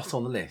got a lot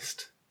on the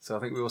list. So I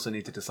think we also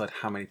need to decide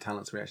how many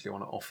talents we actually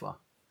want to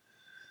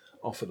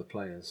offer the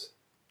players.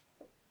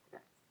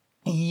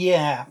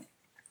 Yeah.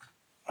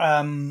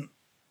 In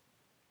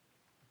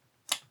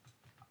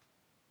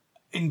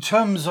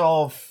terms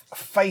of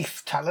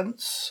faith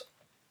talents...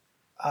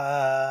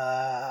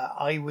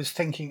 I was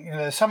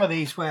thinking, some of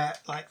these where,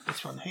 like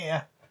this one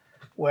here,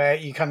 where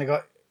you kind of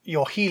got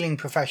your healing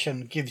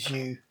profession gives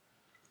you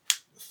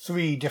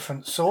 3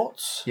 different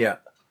sorts. Yeah.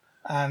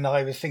 And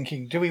I was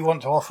thinking, do we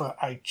want to offer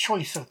a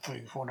choice of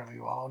 3 for whatever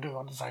you are, or do we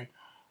want to say,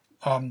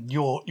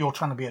 you're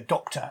trying to be a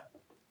doctor,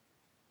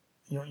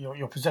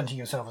 you're presenting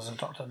yourself as a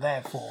doctor,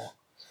 therefore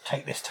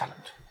take this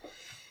talent.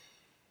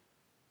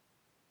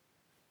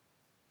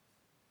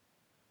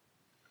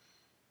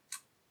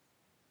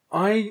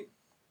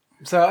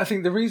 So I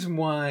think the reason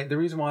why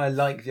I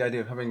like the idea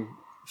of having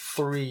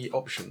 3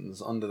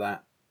 options under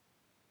that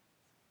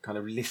kind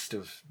of list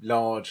of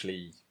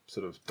largely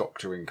sort of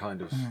doctoring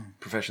kind of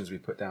professions we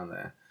put down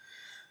there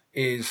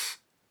is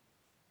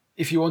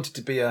if you wanted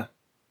to be a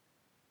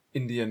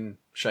Indian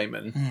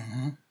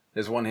shaman,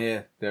 there's one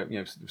here,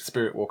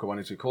 spirit walker one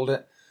as we called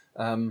it.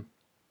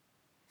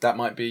 That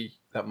might be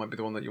that might be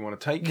the one that you want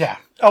to take. Yeah.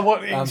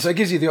 So it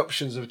gives you the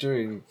options of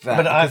doing that.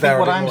 But I think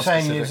what I'm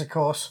saying is, of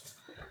course,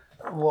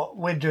 what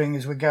we're doing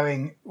is we're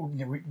going.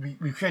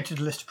 We created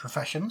a list of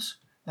professions.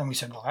 Then we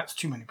said, well, that's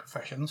too many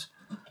professions.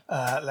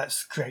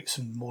 Let's create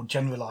some more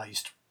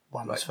generalised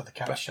ones for the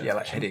character. Yeah,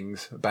 like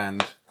headings,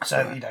 band.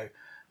 So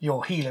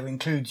your healer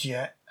includes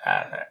your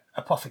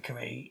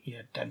apothecary,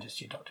 your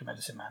dentist, your doctor,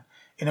 medicine man.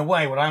 In a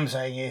way, what I'm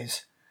saying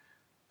is,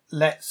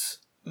 let's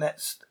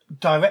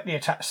directly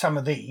attach some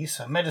of these.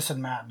 So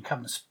medicine man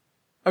comes.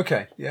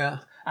 Okay. Yeah.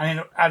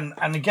 And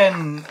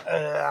again,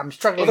 I'm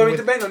struggling. Although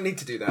you may not need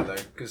to do that though,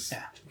 because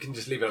you can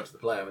just leave it up to the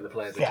player when the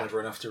players are clever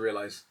enough to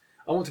realise,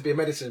 I want to be a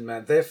medicine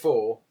man,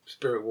 therefore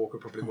Spirit Walker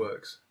probably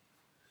works.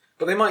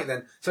 But they might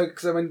then. So,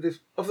 because I mean,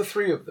 of the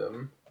three of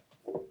them,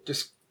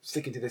 just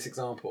sticking to this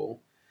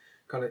example,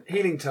 kind of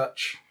healing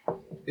touch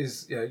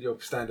is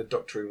your standard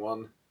doctoring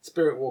one.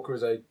 Spirit Walker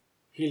is a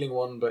healing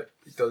one, but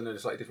it does know a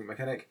slightly different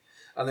mechanic.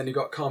 And then you've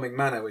got calming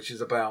manner, which is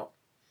about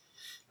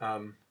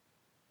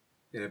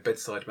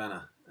bedside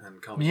manner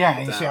and calming.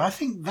 Yeah, you see, I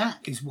think that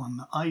is one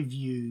that I've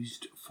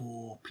used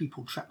for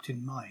people trapped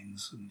in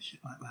mines and shit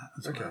like that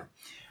as well.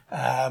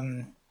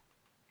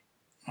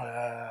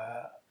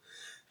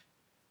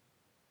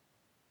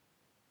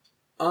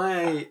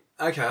 I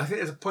think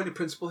there's a point of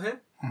principle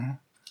here. Mm-hmm.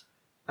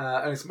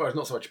 And it's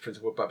not so much a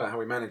principle, but about how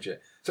we manage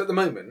it. So at the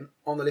moment,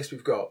 on the list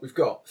we've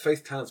got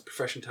faith talents,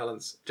 profession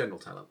talents, general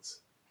talents.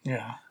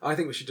 Yeah. I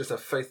think we should just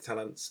have faith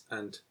talents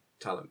and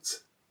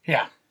talents.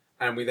 Yeah.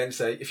 And we then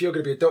say, if you're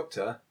going to be a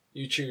doctor,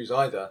 you choose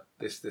either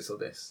this, this, or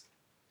this.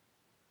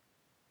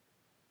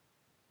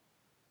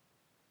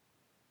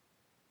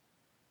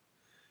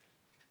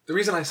 The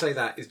reason I say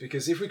that is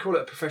because if we call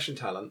it a profession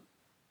talent,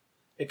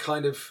 it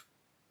kind of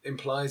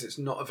implies it's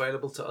not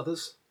available to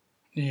others.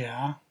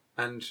 Yeah.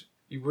 And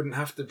you wouldn't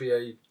have to be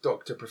a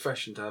doctor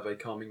profession to have a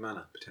calming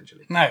manner,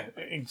 potentially. No,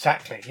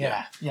 exactly.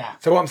 Yeah.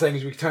 So what I'm saying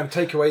is we kind of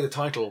take away the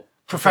title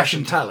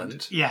profession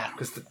talent. Yeah.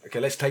 Because,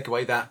 let's take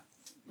away that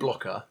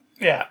blocker.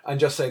 Yeah. And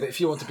just say that if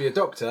you want to be a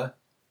doctor,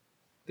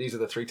 these are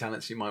the three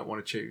talents you might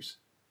want to choose.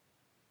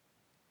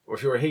 Or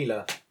if you're a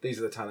healer, these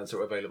are the talents that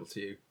are available to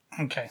you.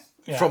 Okay.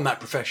 Yeah. From that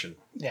profession.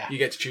 Yeah. You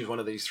get to choose one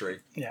of these three.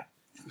 Yeah.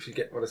 If you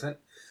get what I said.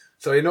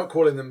 So you're not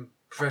calling them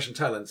profession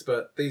talents,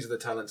 but these are the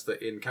talents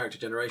that in character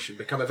generation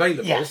become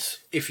available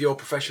if your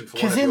profession for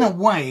because in a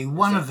way,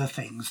 one of the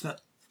things that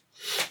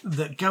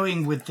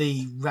going with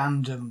the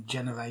random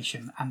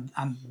generation and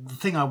the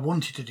thing I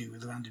wanted to do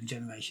with the random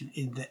generation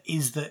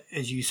is that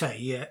as you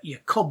say, your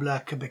cobbler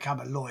can become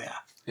a lawyer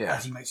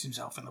as he makes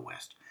himself in the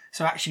West.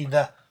 So actually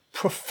the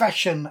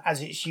profession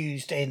as it's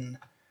used in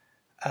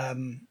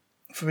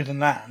Forbidden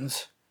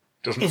Lands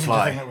isn't the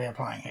thing that we're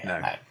applying here.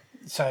 No.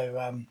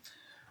 So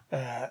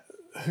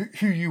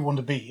who you want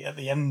to be at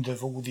the end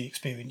of all the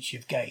experience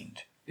you've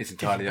gained. It's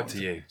entirely up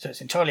to you. So it's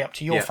entirely up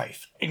to your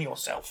faith in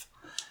yourself.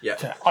 Yeah.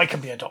 So I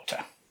can be a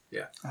doctor.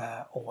 Yeah.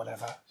 Or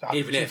whatever. So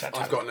even if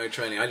I've got no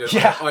training. I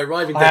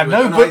arrive in Deadwood. I have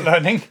no book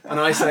learning.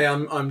 And I say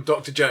I'm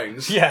Dr.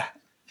 Jones. Yeah.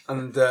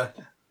 And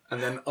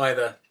then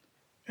either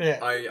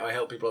I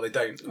help people or they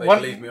don't. They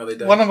believe me or they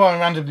don't. One of my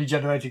randomly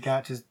generated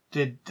characters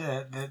did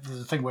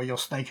there's a thing where your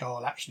snake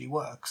oil actually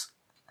works.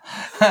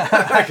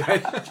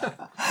 Okay.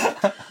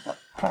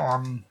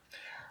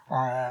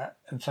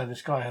 And so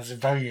this guy has a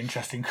very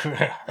interesting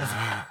career as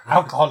an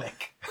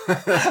alcoholic.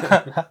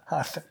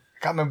 I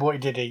can't remember what he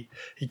did.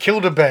 He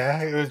killed a bear.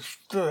 He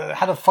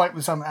had a fight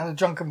with someone, had a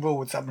drunken brawl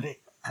with somebody,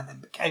 and then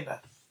became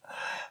a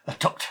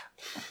doctor.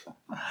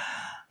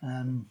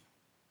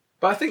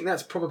 But I think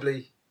that's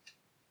probably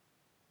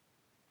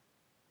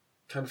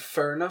kind of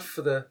fair enough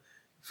for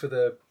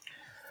the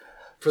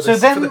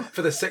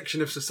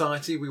section of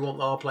society we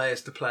want our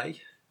players to play.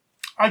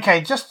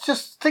 Okay, just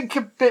think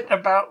a bit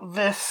about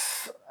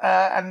this.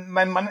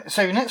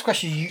 So your next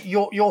question,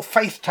 your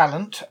faith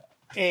talent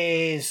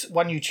is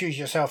one you choose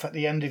yourself at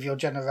the end of your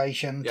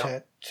generation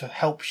to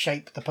help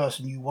shape the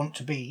person you want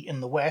to be in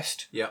the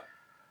West. Yeah.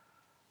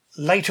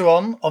 Later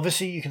on,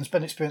 obviously, you can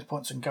spend experience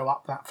points and go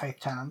up that faith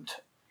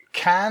talent.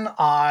 Can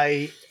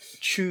I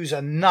choose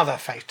another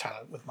faith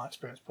talent with my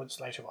experience points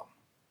later on?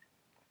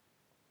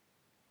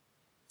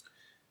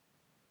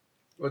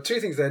 Well, two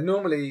things there.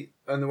 Normally,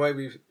 and the way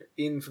we've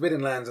in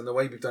Forbidden Lands and the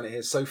way we've done it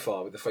here so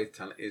far with the faith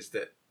talent is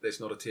that there's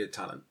not a tiered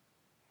talent.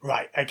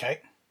 Right.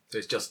 Okay. So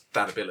it's just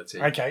that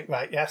ability. Okay.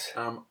 Right. Yes.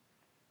 I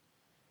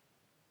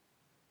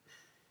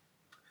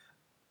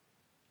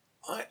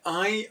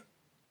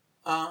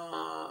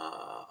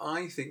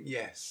think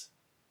yes.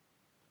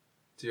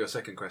 To your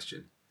second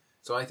question,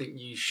 so I think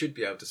you should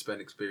be able to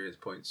spend experience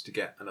points to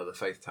get another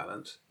faith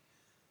talent.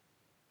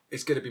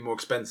 It's going to be more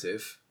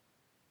expensive.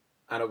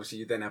 And obviously,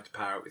 you then have to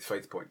power it with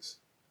faith points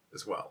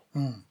as well.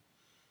 Mm.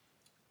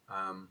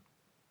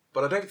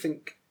 But I don't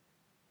think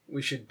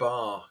we should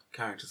bar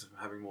characters from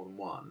having more than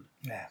one.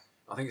 Yeah.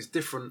 I think it's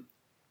different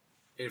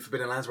in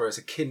Forbidden Lands where it's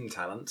a kin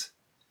talent.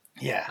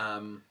 Yeah.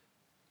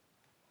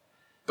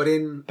 But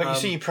you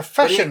see,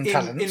 profession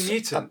talents in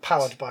Mutant, are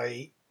powered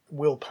by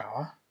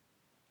willpower,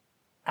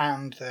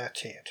 and they're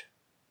tiered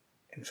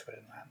in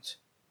Forbidden Lands.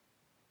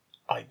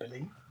 I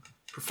believe.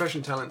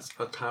 Profession talents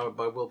are powered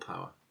by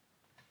willpower.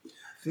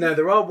 No,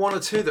 there are one or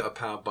two that are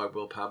powered by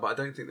willpower, but I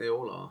don't think they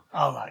all are.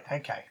 Oh, right,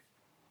 okay.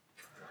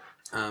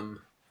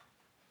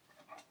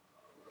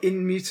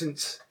 In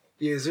Mutant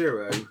Year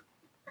Zero,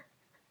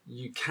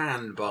 you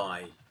can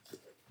buy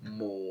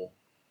more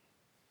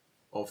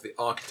of the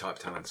archetype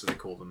talents, as they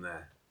call them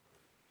there.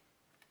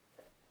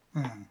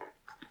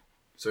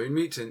 So in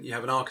Mutant, you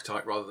have an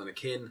archetype rather than a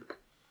kin.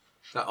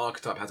 That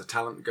archetype has a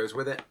talent that goes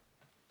with it.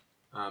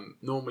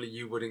 Normally,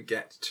 you wouldn't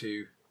get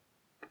to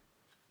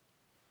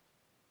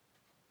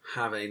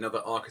have another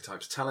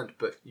archetype's talent,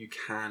 but you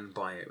can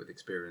buy it with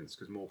experience,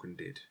 because Morgan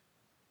did.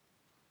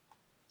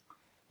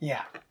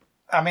 Yeah.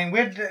 I mean,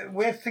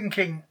 we're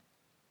thinking...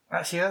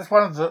 Actually, that's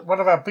one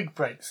of our big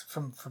breaks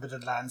from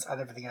Forbidden Lands and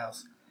everything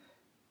else,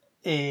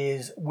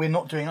 is we're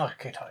not doing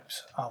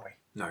archetypes, are we?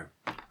 No.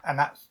 And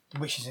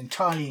which is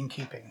entirely in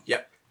keeping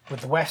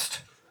with the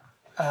West,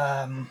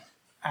 and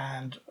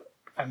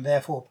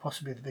therefore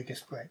possibly the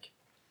biggest break.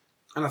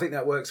 And I think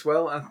that works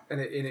well,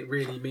 and it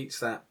really meets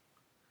that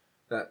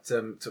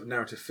sort of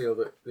narrative feel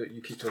that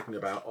you keep talking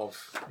about of,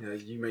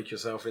 you make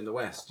yourself in the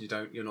West.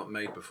 You're not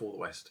made before the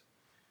West.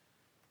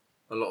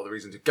 A lot of the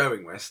reason to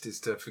going West is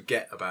to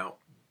forget about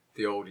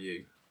the old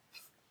you.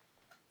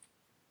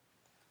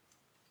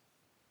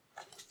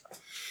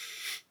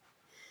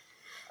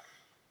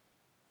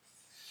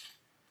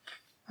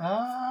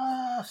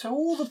 So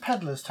all the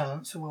peddlers'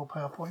 talents are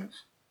willpower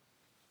points.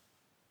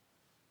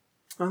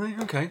 Are they?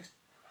 Okay.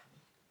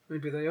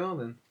 Maybe they are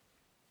then.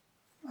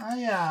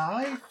 Yeah,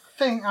 I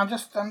think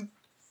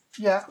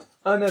yeah.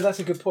 Oh no, that's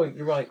a good point.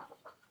 You're right.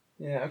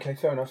 Yeah, okay,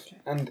 fair enough.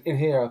 And in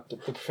here, the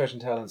profession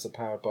talents are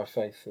powered by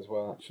faith as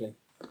well, actually.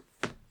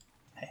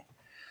 Okay.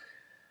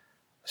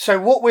 So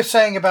what we're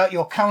saying about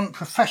your current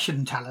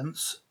profession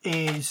talents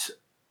is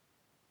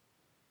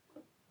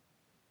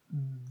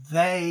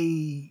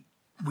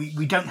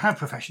we don't have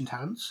profession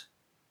talents.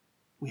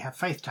 We have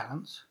faith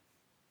talents.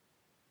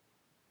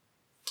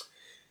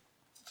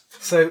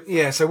 So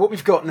what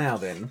we've got now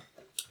then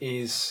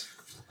is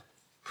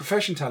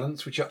profession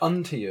talents which are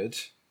untiered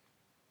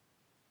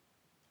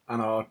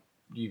and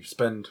you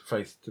spend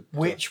faith to...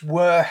 Which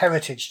were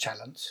heritage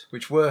talents.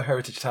 Which were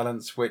heritage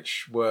talents,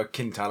 which were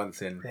kin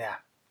talents in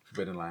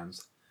Forbidden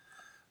Lands.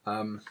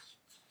 Then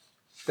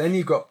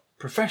you've got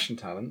profession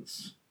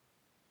talents,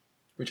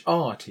 which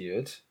are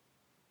tiered,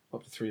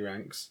 up to 3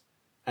 ranks,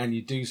 and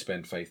you do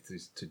spend faith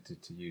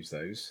to use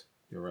those.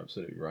 You're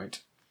absolutely right.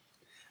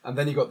 And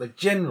then you've got the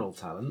general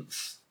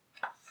talents,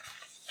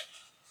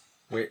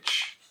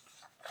 which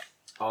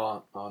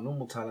are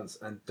normal talents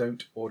and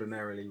don't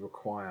ordinarily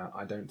require,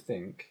 I don't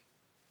think,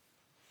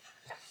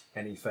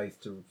 any faith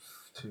to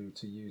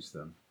use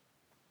them.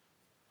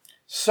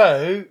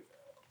 So,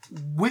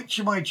 which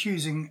am I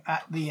choosing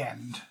at the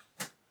end?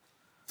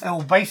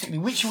 Or basically,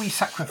 which are we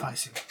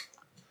sacrificing?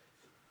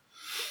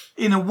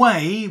 In a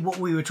way, what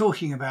we were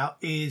talking about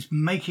is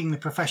making the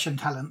profession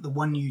talent the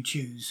one you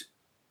choose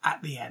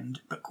at the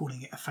end, but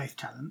calling it a faith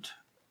talent.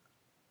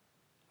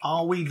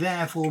 Are we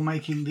therefore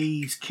making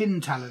these kin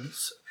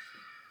talents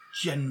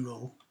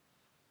general,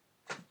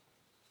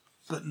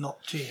 but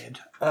not tiered?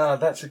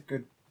 That's a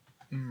good...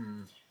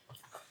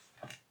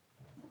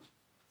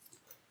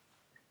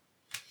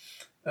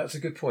 That's a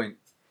good point.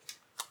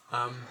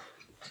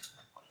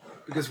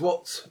 Because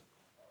what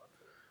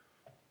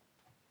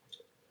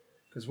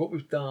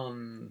we've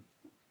done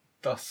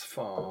thus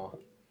far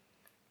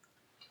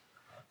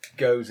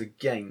goes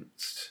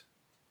against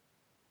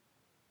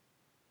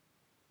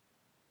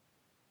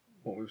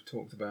what we've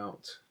talked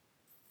about.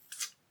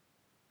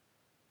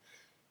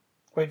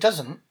 Well, it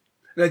doesn't.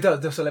 No, it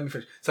does. So let me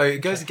finish. So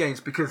it goes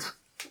against because...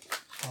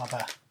 I'll have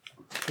a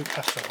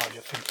that's all right, I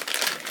think.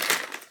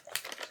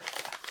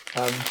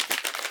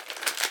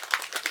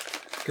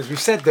 Because we've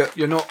said that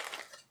you're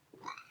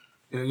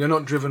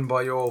not driven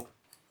by your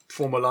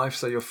former life,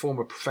 so your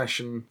former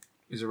profession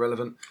is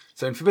irrelevant.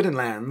 So in Forbidden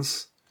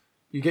Lands,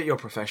 you get your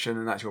profession,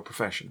 and that's your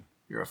profession.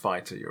 You're a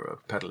fighter, you're a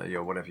peddler,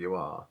 you're whatever you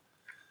are.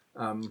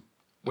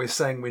 We're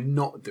saying we're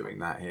not doing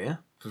that here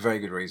for very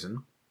good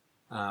reason,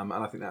 and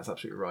I think that's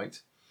absolutely right.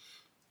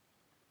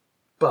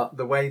 But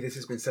the way this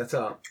has been set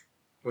up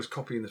was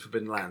copying the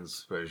Forbidden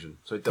Lands version,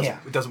 so it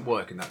doesn't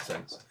work in that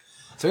sense.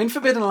 So in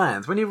Forbidden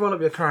Lands, when you roll up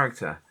your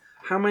character,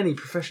 how many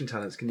profession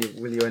talents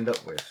will you end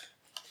up with?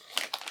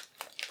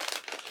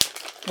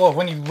 Well,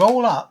 when you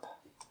roll up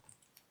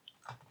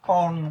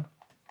on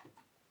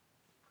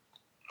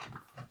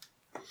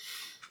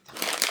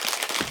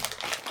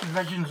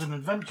Legends and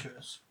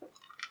Adventures,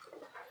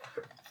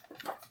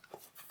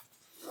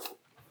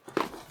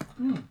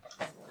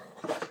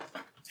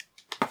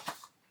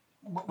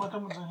 what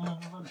done with the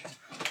Adventure?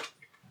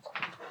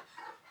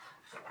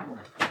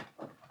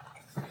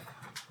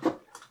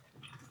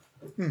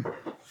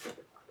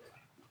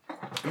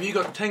 Have you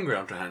got 10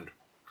 grand to hand?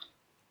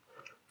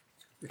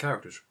 The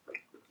characters.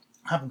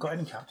 I haven't got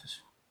any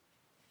characters.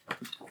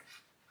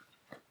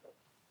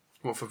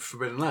 What, for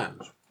Forbidden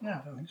Lands? No,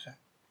 I don't think so.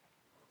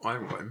 I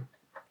haven't got him.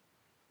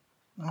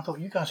 I thought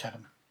you guys had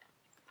them.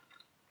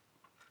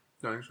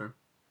 I don't think so.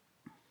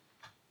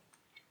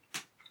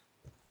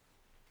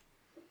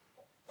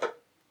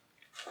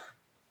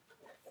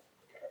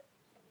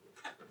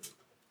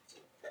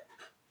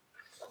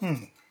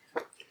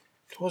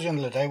 Towards the end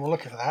of the day, we'll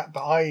look at that,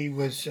 but I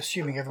was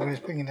assuming everybody was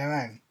bringing their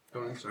own.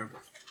 Don't think so.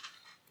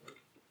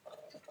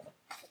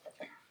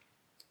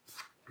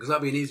 Because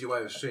that'd be an easy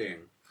way of seeing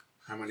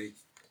how many...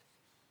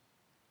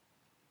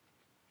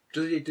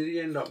 Did he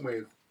end up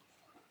with...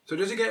 So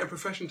does he get a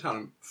profession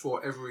talent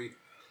for every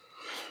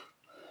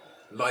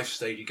life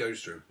stage he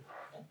goes through?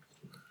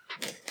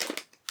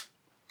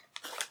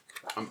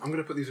 I'm going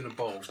to put these in a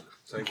bowl,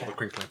 save all the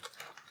crinkling.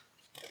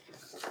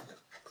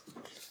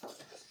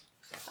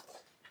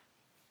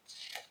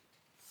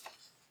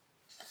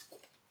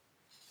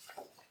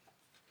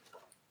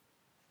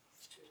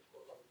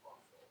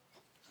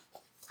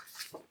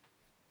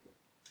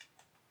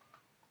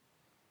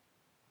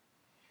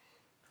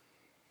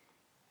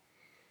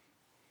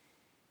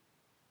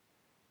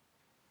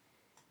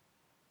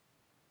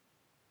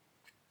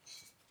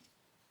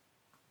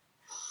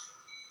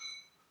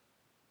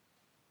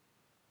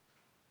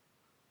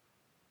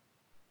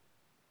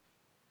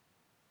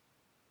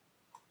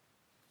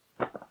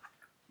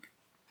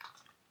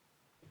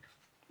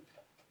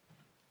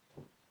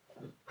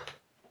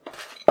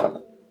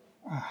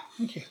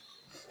 Thank you.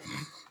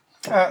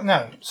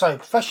 No, so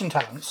profession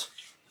talents.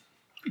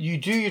 You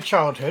do your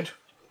childhood,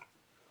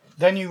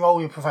 then you roll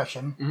your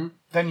profession,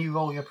 then you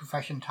roll your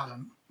profession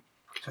talent.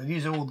 So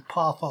these are all the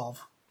path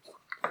of.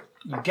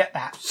 You get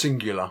that.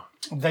 Singular.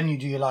 Then you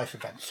do your life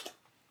events.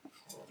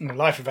 And the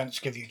life events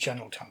give you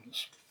general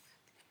talents.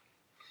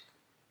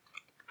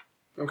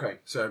 Okay,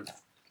 so...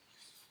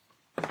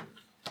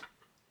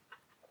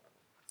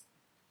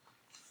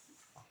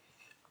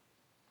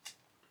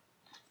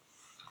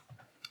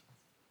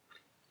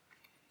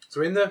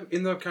 So in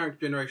the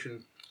character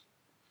generation,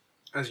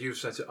 as you've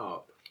set it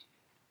up,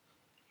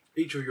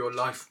 each of your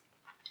life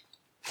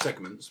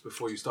segments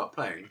before you start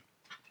playing,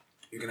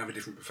 you can have a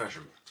different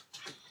profession.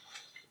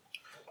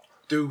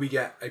 Do we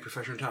get a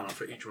profession talent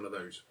for each one of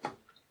those?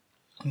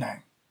 No.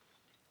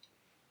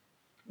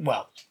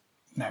 Well,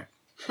 no.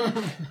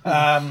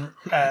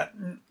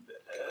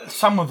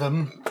 Some of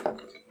them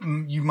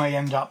you may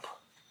end up.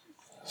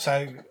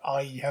 So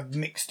I have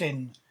mixed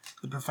in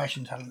the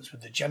profession talents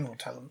with the general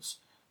talents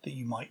that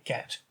you might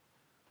get,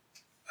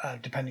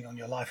 depending on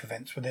your life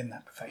events within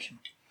that profession.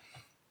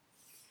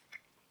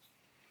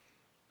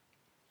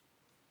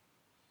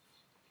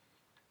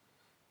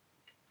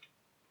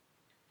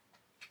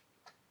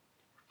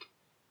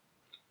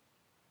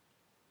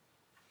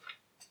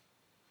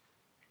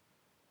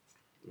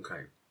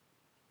 Okay.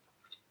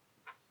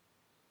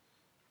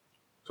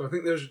 So I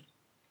think there's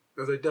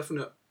a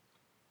definite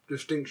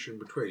distinction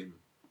between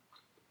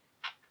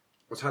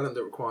a talent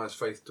that requires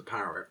faith to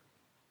power it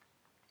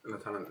and a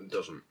talent that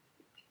doesn't.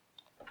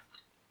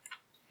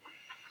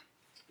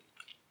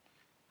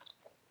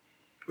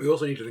 We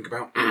also need to think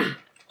about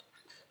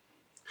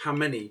how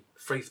many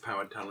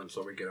faith-powered talents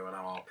are we going to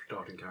allow our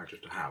starting characters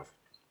to have.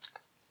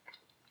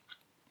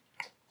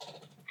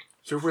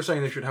 So if we're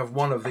saying they should have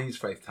one of these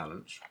faith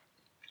talents,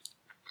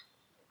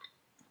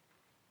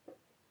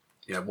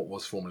 what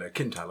was formerly a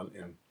kin talent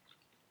in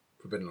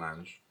Forbidden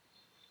Lands,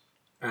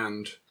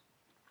 and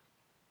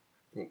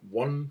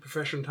one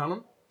profession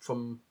talent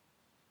from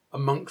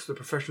amongst the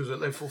professions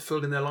that they've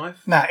fulfilled in their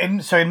life? Now,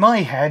 in my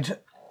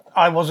head,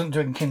 I wasn't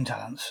doing kin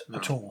talents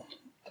at all.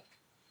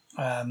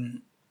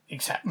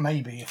 Except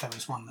maybe if there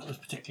was one that was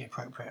particularly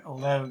appropriate.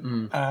 Although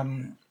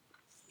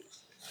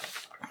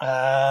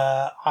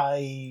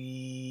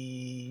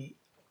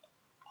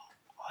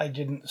I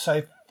didn't.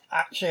 So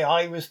actually,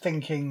 I was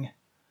thinking.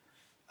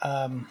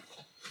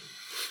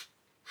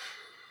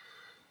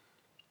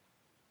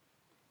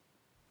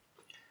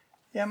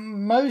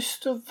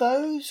 Most of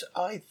those,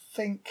 I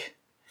think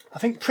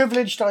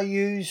privileged I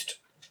used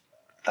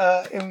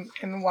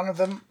in one of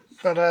them,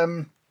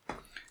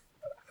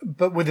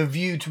 but with a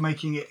view to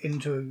making it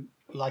into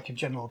like a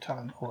general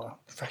talent or a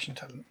profession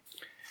talent.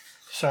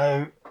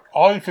 So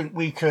I think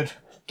we could,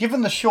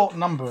 given the short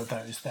number of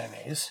those there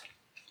is,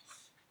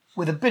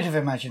 with a bit of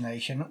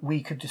imagination,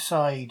 we could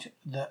decide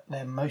that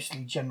they're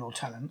mostly general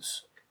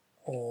talents,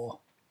 or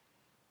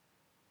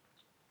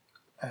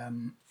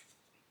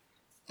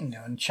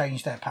and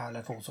change their power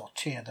levels or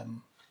tier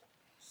them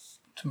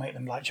to make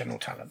them like general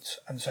talents.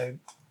 And so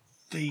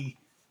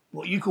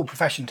what you call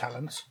profession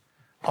talents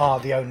are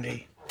the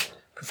only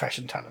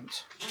profession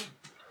talents.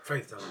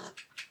 Faith talents.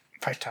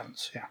 Faith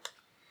talents, yeah.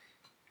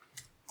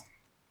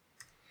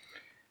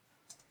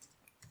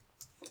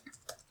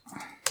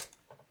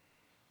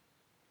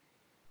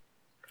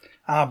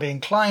 I'll be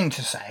inclined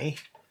to say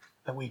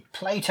that we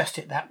play test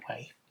it that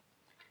way,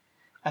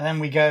 and then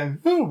we go,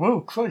 oh,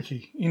 well,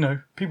 crikey,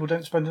 people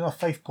don't spend enough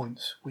faith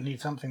points. We need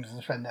something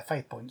to spend their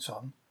faith points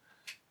on.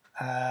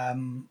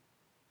 And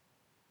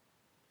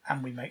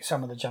we make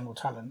some of the general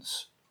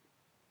talents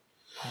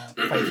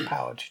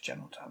faith-powered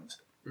general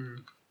talents.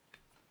 Mm.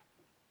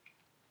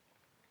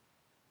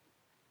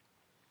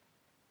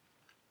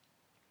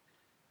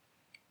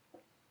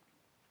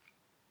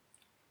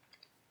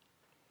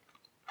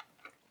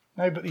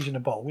 No, put these in a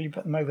bowl. Will you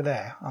put them over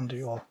there under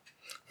your...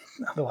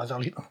 Otherwise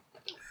I'll eat them.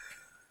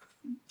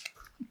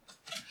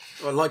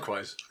 Well,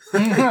 likewise.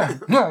 No,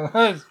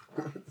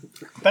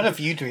 better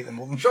for you to eat them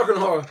all than... Shock and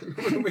horror.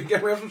 we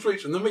have some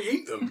sweets and then we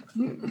eat them.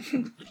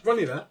 It's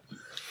funny that.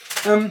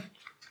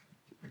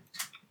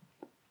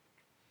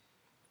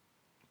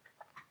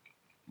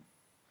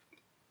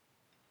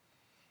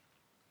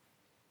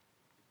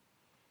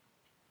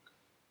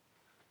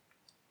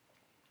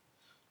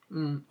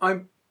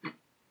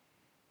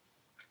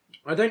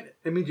 I don't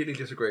immediately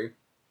disagree.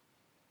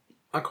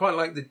 I quite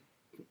like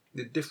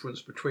the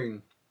difference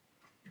between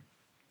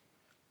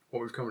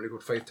what we've currently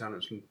called faith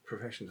talents and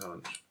profession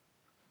talents.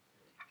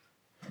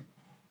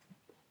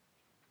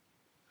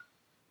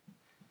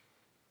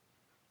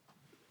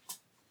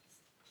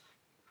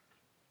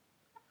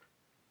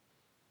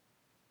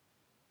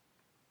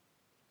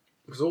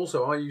 Because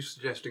also, are you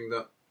suggesting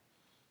that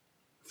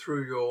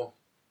through your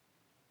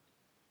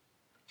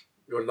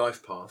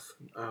life path,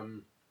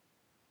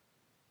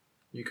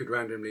 you could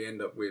randomly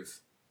end up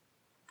with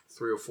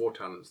 3 or 4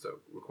 talents that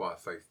require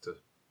faith to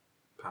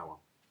power?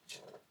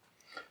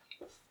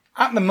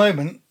 At the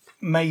moment,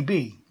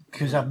 maybe,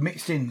 because I've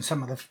mixed in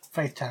some of the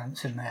faith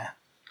talents in there.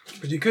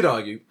 But you could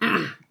argue,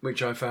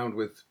 which I found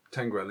with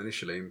Tengrel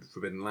initially in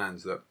Forbidden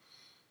Lands, that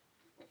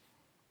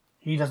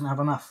he doesn't have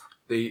enough.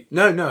 The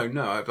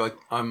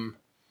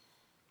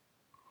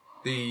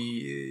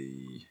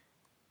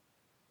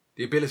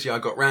ability I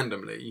got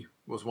randomly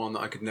was one that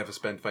I could never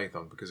spend faith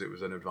on because it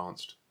was an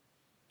advanced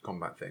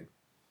combat thing.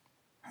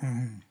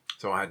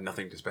 So I had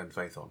nothing to spend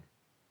faith on.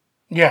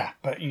 Yeah,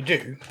 but you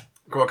do.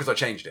 Well, because I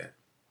changed it.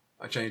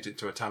 I changed it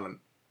to a talent,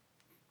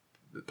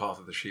 the Path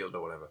of the Shield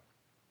or whatever,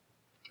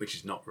 which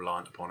is not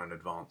reliant upon an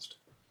advanced.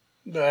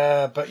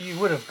 But you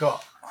would have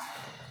got...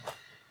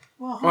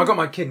 Well, I got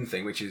my kin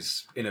thing, which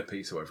is Inner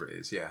Peace or whatever it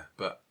is, yeah.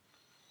 But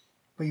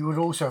you would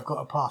also have got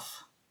a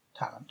Path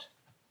talent.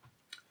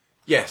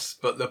 Yes,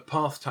 but the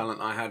Path talent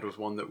I had was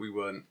one that we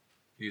weren't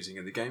using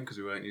in the game because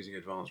we weren't using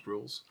advanced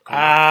rules.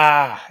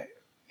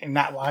 In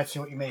that way, I see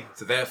what you mean.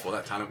 So therefore,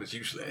 that talent was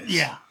useless.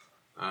 Yeah.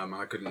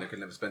 I could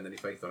never spend any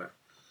faith on it.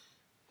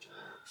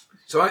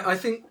 So I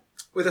think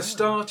with a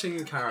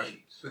starting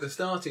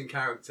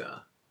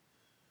character,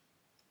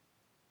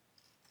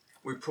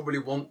 we probably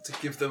want to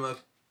give them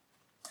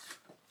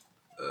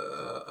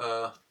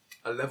a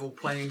level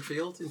playing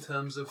field in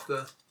terms of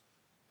the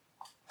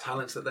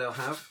talents that they'll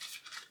have.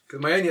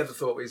 Because my only other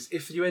thought is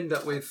if you end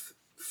up with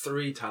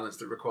 3 talents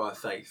that require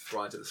faith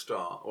right at the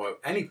start, or at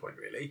any point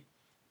really,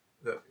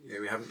 that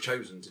we haven't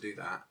chosen to do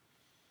that,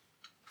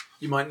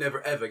 you might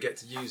never ever get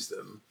to use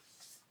them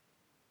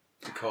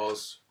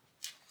because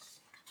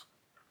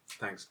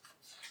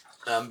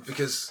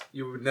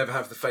you would never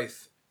have the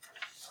faith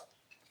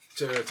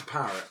to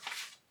power it.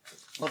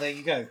 Well, there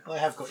you go. I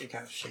have got your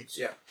character sheets.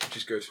 Yeah, which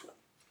is good.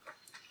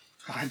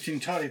 I'd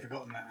entirely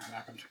forgotten that had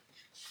happened.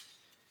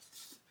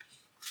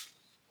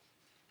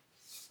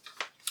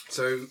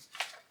 So,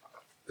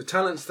 the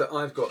talents that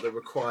I've got that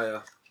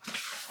require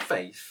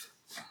faith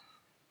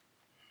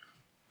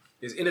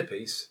is Inner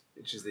Peace,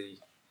 which is the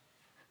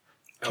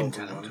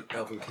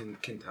Elven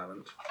kin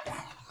talent,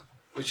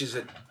 which is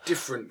a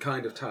different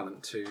kind of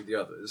talent to the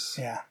others.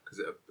 Yeah. Because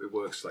it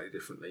works slightly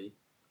differently.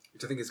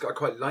 Which I think I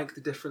quite like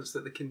the difference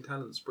that the kin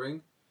talents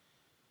bring.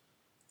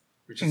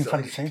 Which is in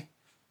fantasy.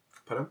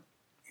 Pardon?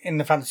 In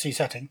the fantasy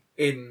setting.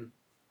 In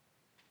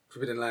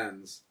Forbidden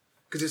Lands.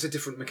 Because it's a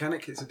different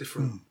mechanic, it's a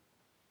different...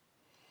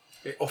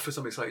 It offers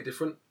something slightly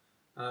different,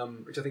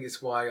 which I think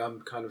is why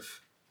I'm kind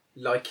of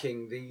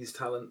liking these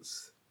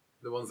talents,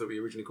 the ones that we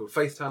originally called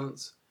faith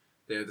talents.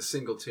 They're the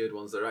single-tiered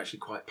ones that are actually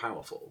quite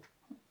powerful.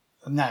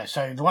 No,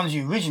 so the ones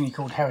you originally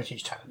called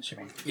heritage talents, you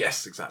mean?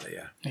 Yes, exactly,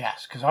 yeah.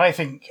 Yes, because I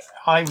think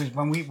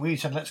when we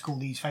said let's call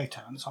these faith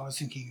talents, I was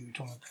thinking you were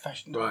talking about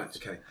profession talents.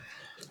 Right,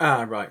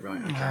 okay. Right,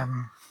 okay.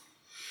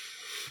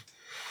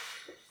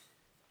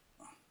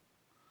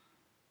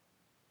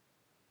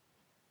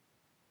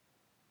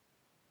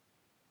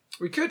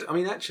 We could,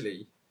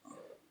 actually,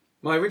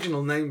 my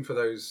original name for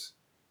those,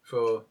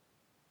 for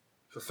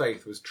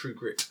faith was True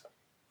Grit.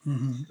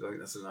 Mm-hmm. I think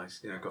that's a nice,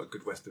 got a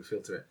good Western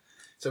feel to it.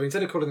 So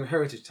instead of calling them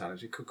heritage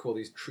talents, we could call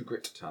these True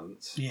Grit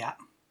talents. Yeah.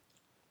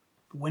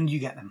 When do you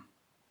get them?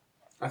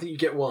 I think you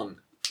get one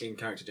in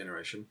character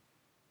generation.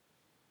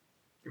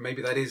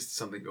 Maybe that is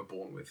something you're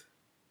born with.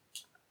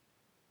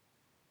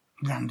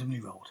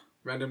 Randomly rolled.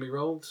 Randomly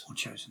rolled? Or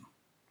chosen.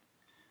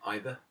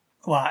 Either.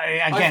 Well,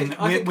 again,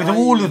 with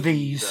all of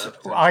these,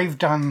 I've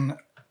done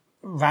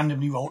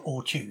randomly roll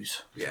or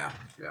choose. Yeah.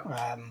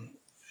 I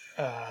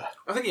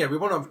think, we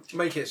want to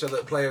make it so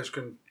that players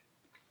can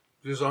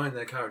design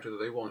their character that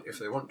they want if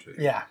they want to.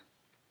 Yeah.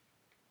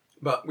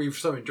 But we've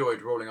so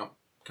enjoyed rolling up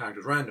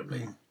characters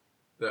randomly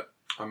that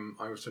I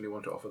certainly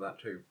want to offer that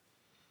too.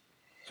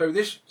 So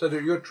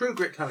your True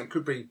Grit talent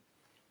could be,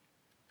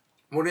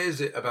 what is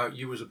it about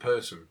you as a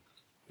person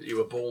that you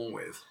were born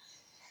with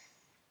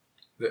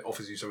that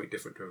offers you something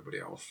different to everybody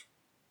else?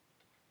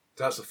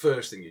 So that's the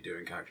first thing you do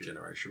in character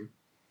generation.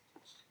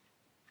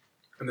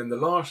 And then the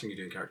last thing you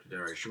do in character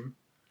generation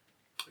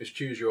is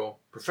choose your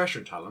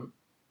profession talent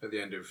at the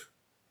end of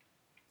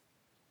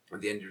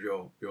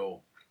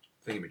your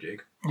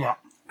thingamajig, Yeah.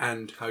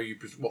 and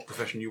what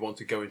profession you want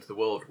to go into the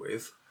world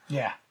with.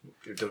 Yeah.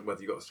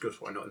 Whether you got a skill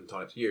for it or not,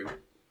 entirely up to you.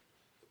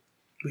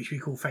 Which we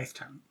call faith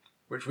talent.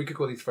 Which we could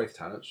call these faith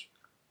talents.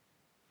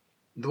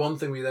 The one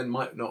thing we then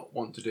might not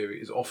want to do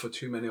is offer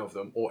too many of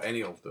them, or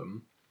any of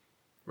them,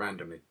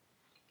 randomly.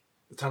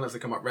 The talents that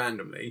come up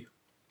randomly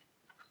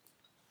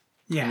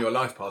in your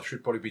life path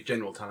should probably be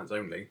general talents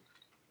only.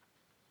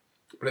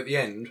 But at the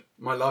end,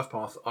 my life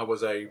path, I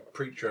was a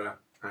preacher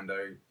and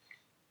a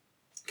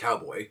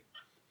cowboy.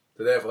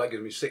 So therefore that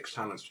gives me 6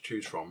 talents to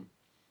choose from,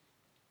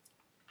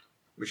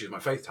 which is my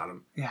faith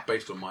talent,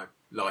 based on my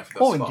life thus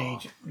far. Or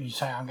indeed, you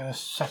say, I'm going to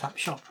set up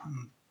shop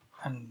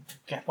and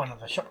get one of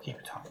the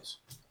shopkeeper talents.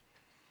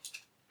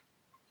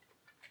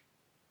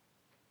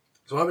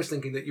 So I was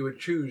thinking that you would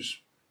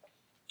choose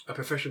a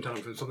profession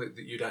talent from something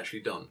that you'd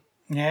actually done.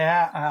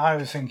 Yeah, I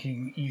was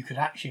thinking you could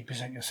actually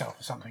present yourself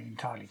as something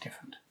entirely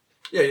different.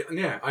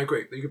 Yeah, I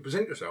agree. You could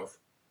present yourself,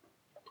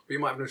 but you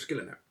might have no skill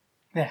in it.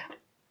 Yeah.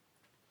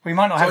 We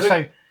might not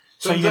have...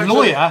 So your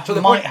lawyer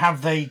might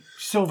have the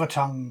silver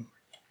tongue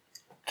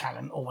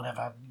talent or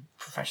whatever,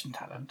 profession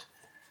talent,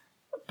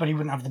 but he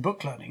wouldn't have the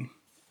book learning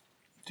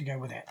to go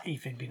with it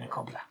if he'd been a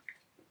cobbler.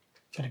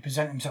 But he'd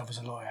present himself as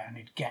a lawyer and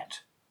he'd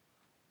get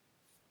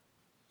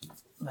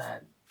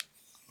the...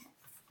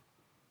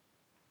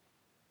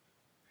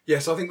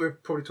 Yes, I think we're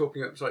probably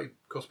talking at slightly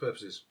cross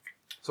purposes.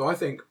 So I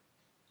think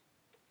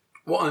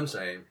what I'm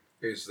saying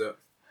is that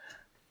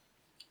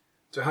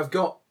to have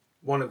got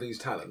one of these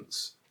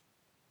talents,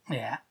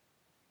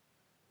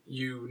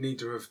 you need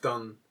to have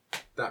done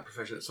that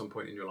profession at some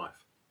point in your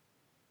life.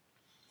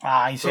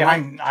 You see,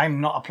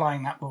 I'm not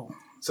applying that rule.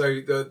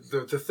 So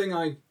the thing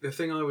I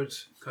would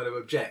kind of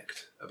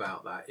object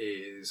about that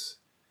is,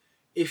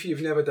 if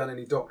you've never done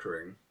any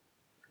doctoring,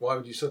 why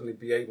would you suddenly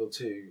be able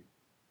to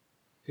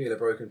heal a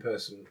broken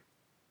person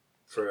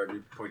for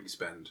every point you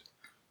spend?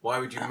 Why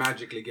would you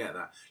magically get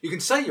that? You can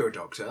say you're a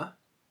doctor.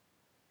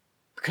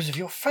 Because of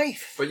your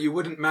faith. But you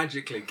wouldn't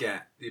magically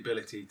get the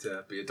ability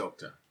to be a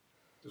doctor,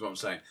 is what I'm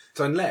saying.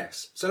 So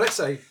let's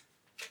say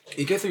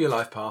you go through your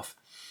life path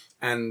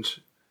and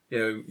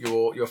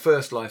your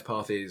first life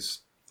path is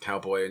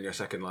cowboy and your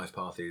second life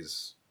path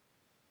is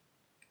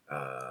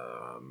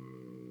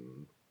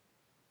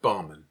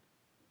barman.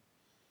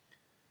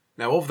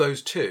 Now of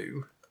those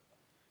two,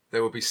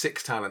 there will be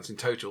 6 talents in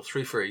total,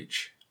 3 for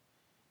each,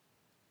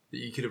 that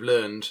you could have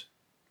learned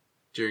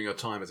during your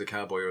time as a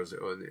cowboy or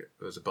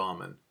as a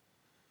barman.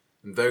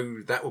 And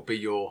though that will be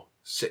your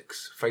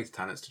 6 faith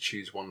talents to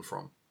choose one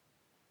from,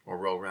 or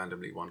roll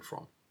randomly one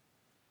from,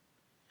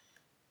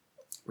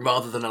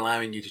 rather than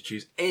allowing you to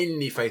choose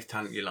any faith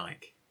talent you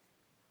like,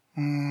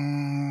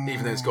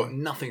 even though it's got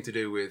nothing to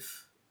do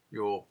with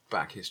your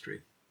back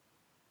history.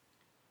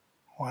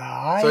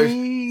 Well,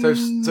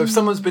 so if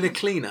someone's been a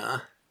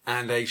cleaner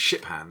and a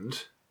ship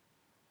hand,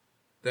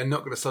 they're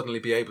not going to suddenly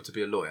be able to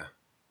be a lawyer.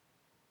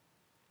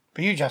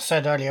 But you just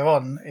said earlier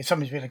on, if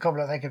somebody's been a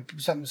cobbler, they could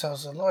present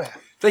themselves as a lawyer.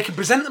 They could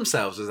present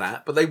themselves as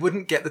that, but they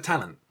wouldn't get the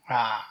talent.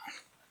 Ah.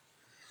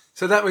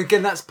 So that,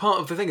 again, that's part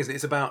of the thing, isn't it?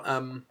 It's about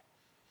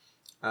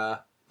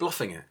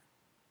bluffing it.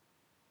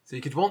 So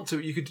you could want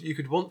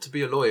to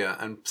be a lawyer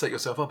and set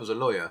yourself up as a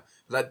lawyer.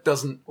 But that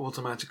doesn't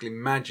automatically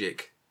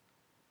magic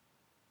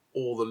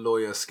all the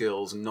lawyer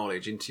skills and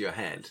knowledge into your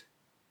head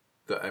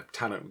that a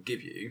talent would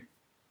give you.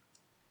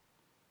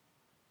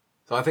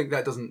 So I think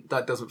that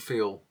doesn't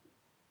feel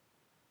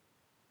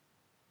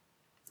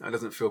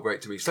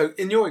great to me. So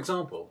in your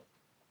example,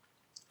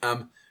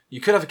 you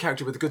could have a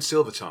character with a good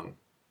silver tongue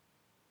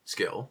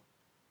skill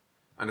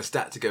and a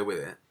stat to go with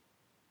it.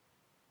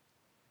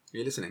 Are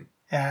you listening?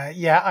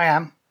 Yeah, I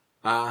am.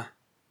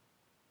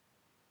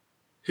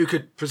 Who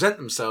could present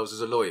themselves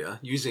as a lawyer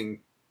using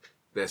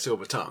their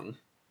silver tongue,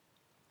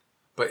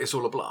 but it's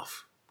all a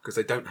bluff because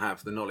they don't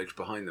have the knowledge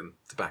behind them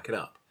to back it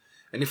up.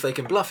 And if they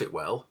can bluff it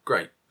well,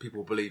 great, people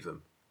will believe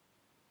them.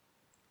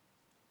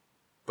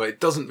 But it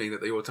doesn't mean that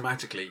they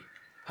automatically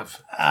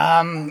have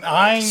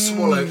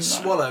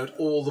swallowed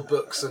all the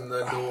books and the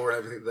law and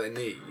everything they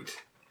need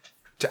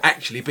to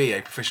actually be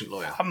a proficient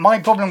lawyer. My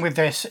problem with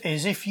this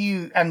is if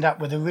you end up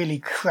with a really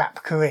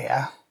crap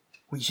career,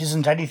 which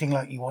isn't anything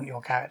like you want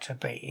your character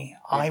to be,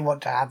 I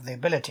want to have the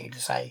ability to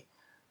say,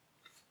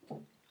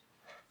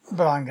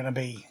 but I'm going to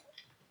be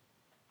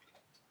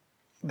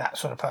that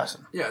sort of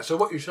person. Yeah, so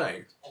what you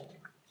say,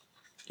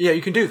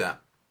 you can do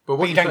that. But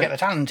you don't get the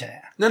talent in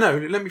it. No,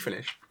 let me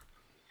finish.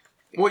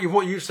 What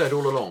you've said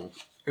all along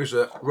is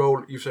that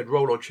you said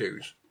roll or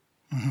choose.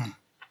 Mm-hmm.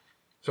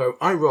 So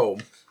I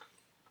roll,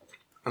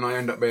 and I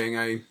end up being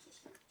a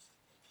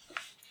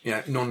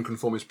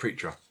non-conformist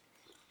preacher.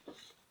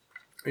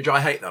 Which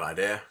I hate that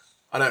idea.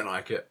 I don't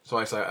like it. So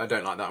I say, I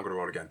don't like that, I'm going to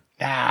roll again.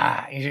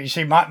 You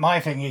see, my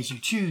thing is you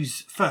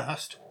choose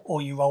first,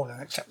 or you roll and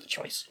accept the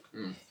choice.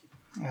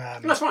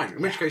 That's fine.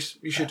 In which case,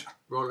 you should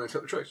roll and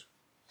accept the choice.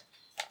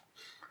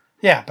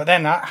 Yeah, but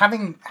then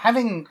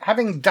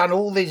having done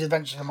all these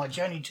adventures on my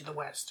journey to the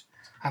West,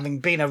 having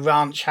been a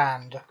ranch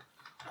hand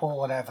or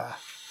whatever,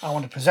 I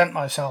want to present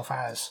myself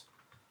as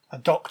a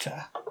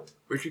doctor.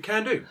 Which you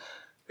can do.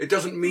 It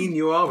doesn't mean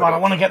you are a Well, I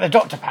doctor. want to get the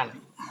doctor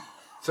patent.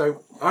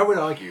 So I would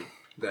argue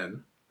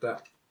then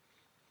that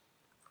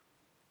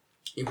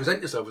you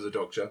present yourself as a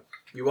doctor,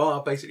 you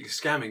are basically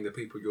scamming the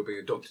people you're being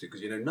a doctor to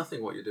because you know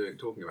nothing what you're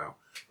talking about.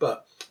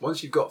 But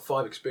once you've got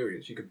 5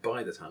 experience, you could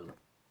buy the talent.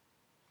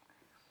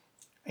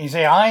 You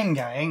see, I'm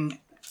going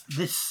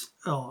this,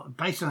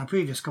 based on a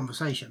previous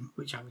conversation,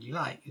 which I really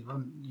like, is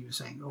when you were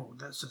saying,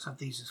 let's just have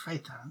these as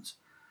faith talents,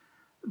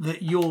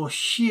 that your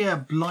sheer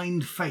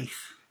blind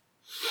faith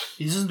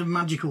isn't a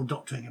magical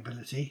doctoring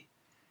ability.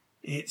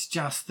 It's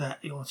just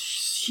that your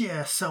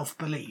sheer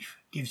self-belief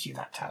gives you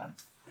that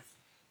talent.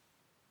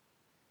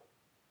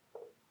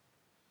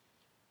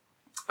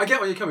 I get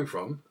where you're coming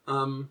from.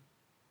 I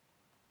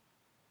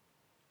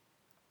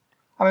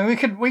mean,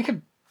 we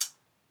could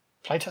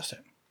play test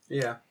it.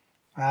 Yeah.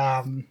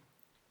 Um,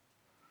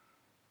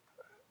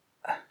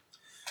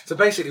 So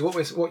basically,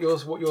 what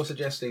you're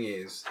suggesting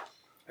is,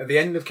 at the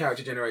end of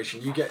character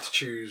generation, you get to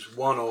choose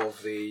one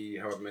of the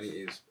however many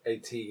it is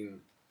 18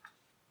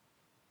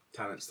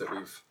 talents that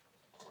we've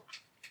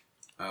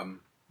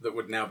that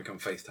would now become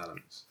faith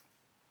talents.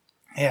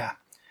 Yeah.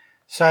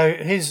 So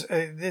here's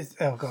this.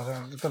 Oh god,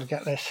 I've got to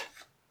get this.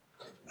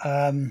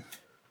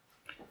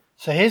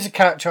 So here's a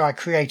character I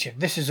created.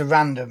 This is a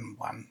random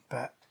one,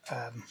 but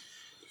I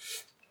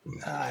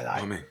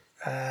like.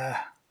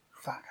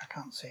 Fuck, I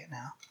can't see it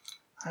now.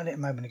 I had it a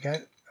moment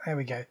ago. There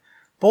we go.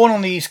 Born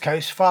on the East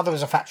Coast, father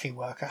was a factory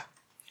worker.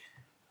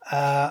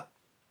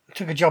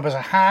 Took a job as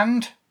a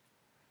hand.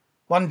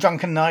 One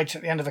drunken night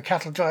at the end of a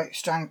cattle drive,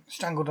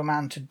 strangled a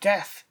man to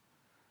death.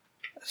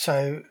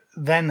 So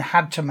then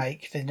had to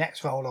make the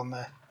next roll on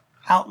the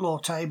outlaw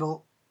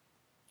table.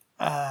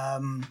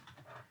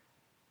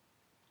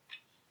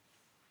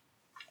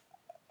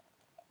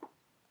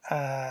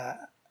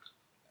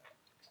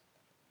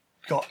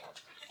 Got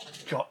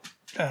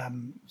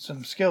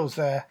some skills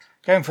there.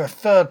 Going for a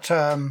third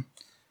term.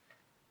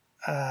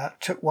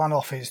 Took one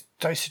off his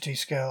docility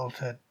skill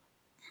to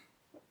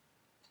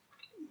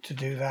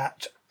do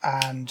that,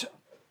 and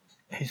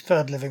his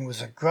third living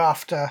was a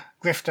grifter.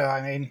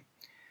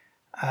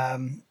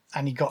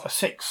 And he got a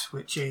 6,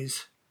 which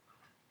is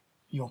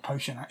your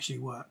potion actually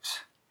works.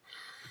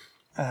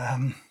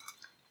 I'd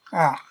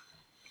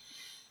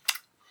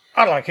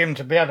like him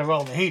to be able to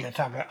roll the healer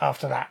tablet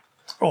after that,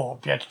 or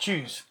be able to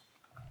choose,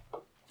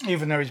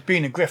 even though he's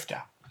been a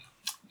grifter.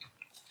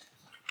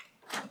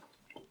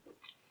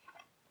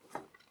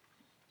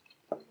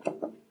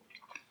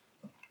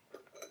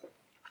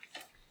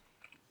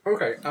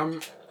 Okay, I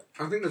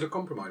think there's a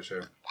compromise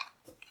here.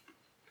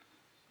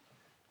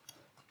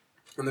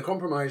 And the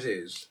compromise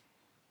is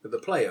that the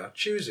player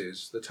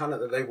chooses the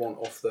talent that they want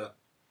off the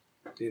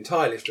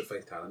entire list of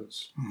faith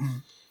talents,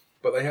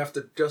 but they have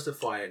to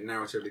justify it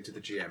narratively to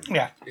the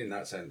GM in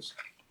that sense.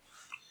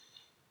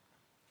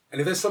 And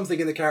if there's something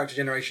in the character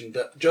generation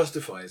that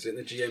justifies it, and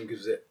the GM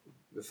gives it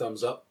the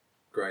thumbs up,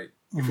 great.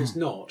 If it's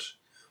not,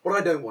 what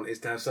I don't want is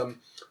to have some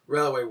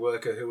railway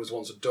worker who was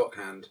once a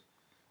dockhand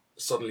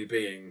suddenly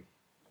being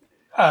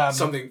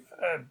something,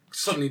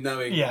 suddenly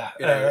knowing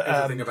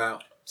everything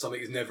about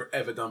something he's never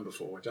ever done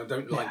before, which I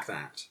don't like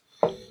that.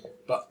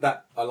 But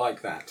that I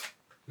like that.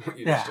 What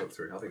you just talked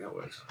through, I think that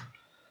works.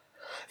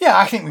 Yeah,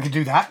 I think we could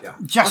do that.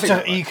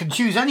 Yeah. You can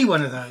choose any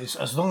one of those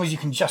as long as you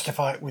can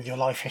justify it with your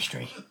life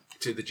history.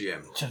 To the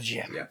GM.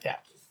 Yeah.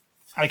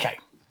 Okay.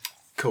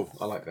 Cool,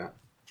 I like that.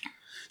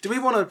 Do we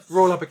want to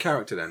roll up a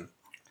character then?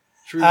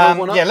 Should we roll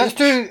one up? Yeah, let's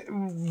do it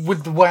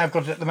with the way I've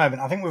got it at the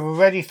moment. I think we've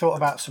already thought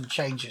about some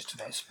changes to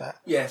this, but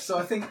yeah. So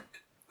I think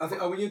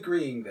are we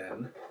agreeing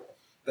then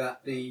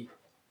that the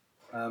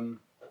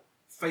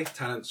faith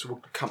talents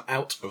will come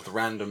out of the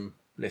random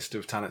list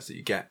of talents that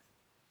you get?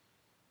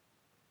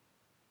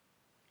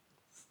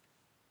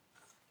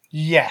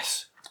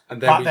 Yes.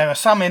 And but there are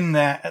some in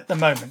there at the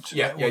moment.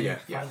 Yeah.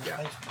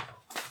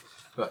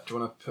 But do you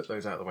want to put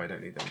those out of the way? I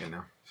don't need them again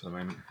now for the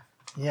moment.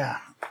 Yeah.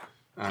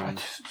 I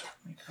just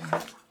need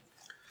to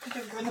they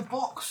don't go in the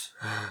box.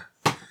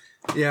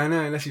 Yeah, I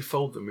know, unless you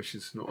fold them, which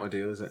is not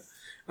ideal, is it?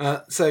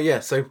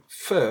 So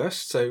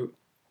first,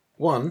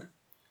 1,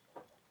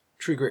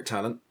 True Grit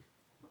talent,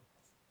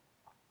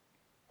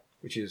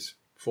 which is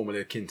formerly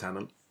a kin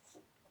talent,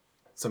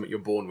 something you're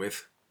born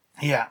with.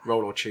 Yeah.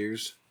 Roll or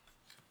choose,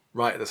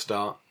 right at the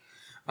start.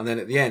 And then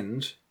at the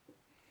end,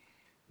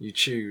 you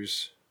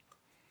choose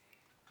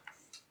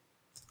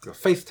your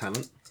faith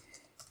talent.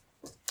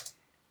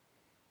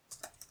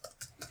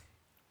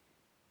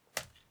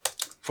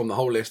 From the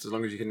whole list, as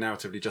long as you can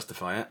narratively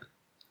justify it.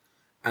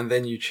 And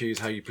then you choose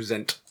how you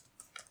present.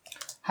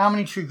 How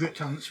many True Grit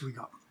talents have we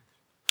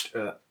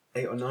got?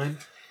 8 or 9.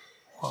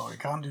 Well, we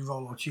can't do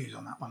roll or choose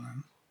on that one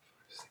then.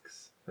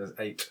 6. There's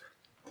 8.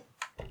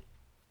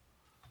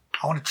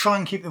 I want to try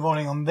and keep the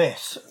rolling on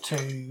this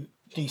to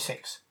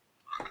D6.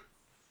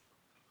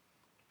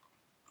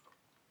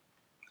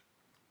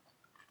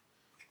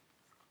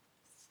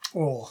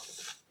 Or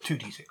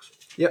 2D6.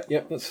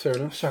 Yep, that's fair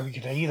enough. So we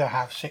could either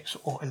have 6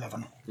 or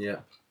 11.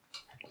 Yeah.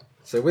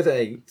 So with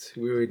 8,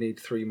 we would need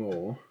 3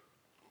 more.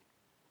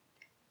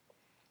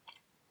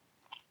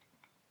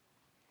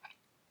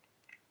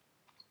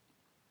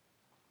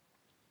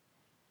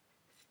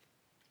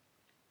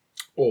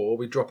 Or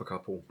we drop a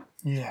couple.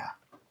 Yeah.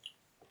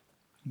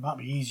 It might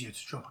be easier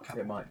to drop a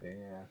couple. It might be,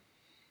 yeah.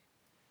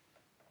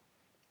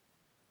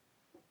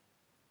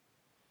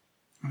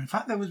 In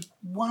fact, there was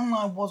one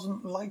I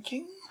wasn't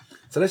liking.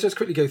 So let's just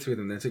quickly go through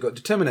them then. So you've got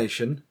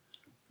Determination,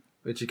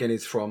 which again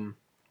is from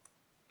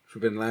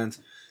Forbidden Lands.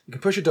 You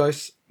can push a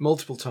dice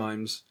multiple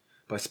times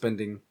by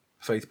spending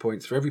faith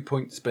points. For every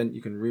point spent,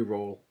 you can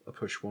re-roll a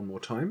push one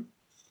more time.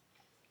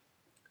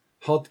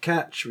 Hod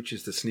Catch, which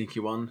is the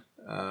sneaky one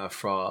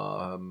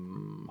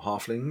from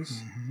Halflings.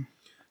 Mm-hmm.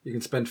 You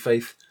can spend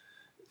faith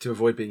to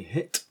avoid being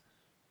hit.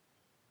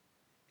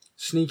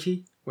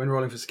 Sneaky, when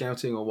rolling for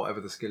scouting or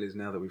whatever the skill is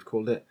now that we've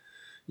called it,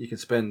 you can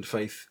spend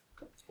faith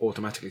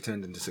automatically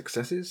turned into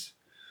successes.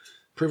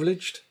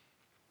 Privileged.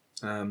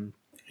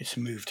 It's a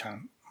move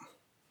talent.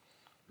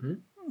 Hmm?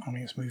 I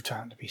think it's move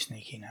talent to be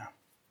sneaky now.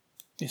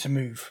 It's a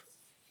move.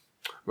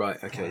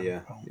 Right, okay,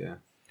 yeah.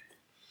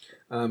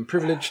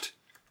 Privileged.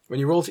 When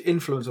you roll to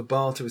influence or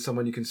barter with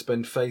someone, you can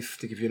spend faith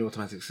to give you an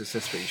automatic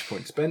success for each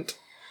point spent.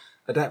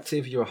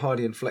 Adaptive, you are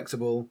hardy and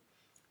flexible.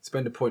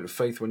 Spend a point of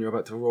faith when you're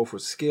about to roll for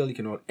a skill. You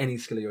can roll any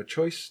skill of your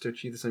choice to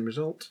achieve the same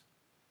result.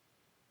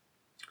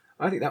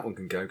 I think that one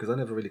can go because I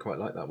never really quite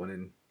liked that one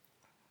in.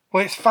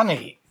 Well, it's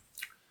funny.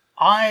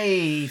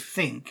 I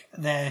think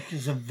there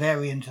is a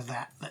variant of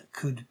that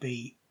could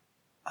be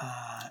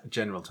A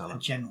general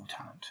talent.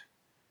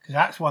 Because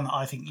that's one that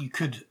I think you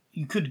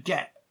could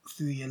get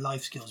through your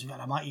life skills. In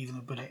fact, I might even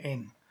have put it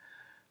in.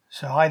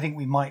 So I think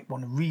we might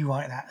want to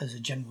rewrite that as a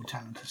general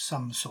talent of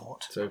some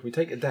sort. So if we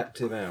take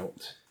adaptive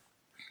out,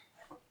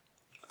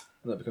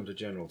 that becomes a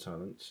general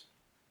talent.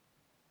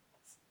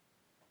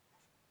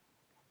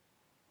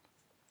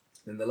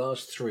 Then the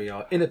last three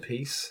are Inner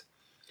Peace.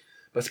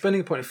 By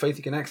spending a point of faith,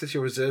 you can access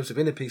your reserves of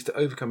Inner Peace to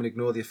overcome and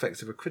ignore the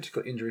effects of a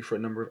critical injury for a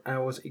number of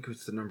hours equal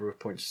to the number of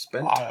points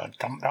spent. I'll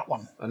dump that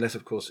one. Unless,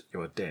 of course,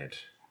 you are dead.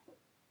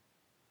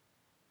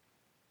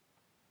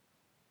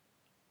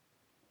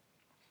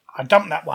 I dumped that one.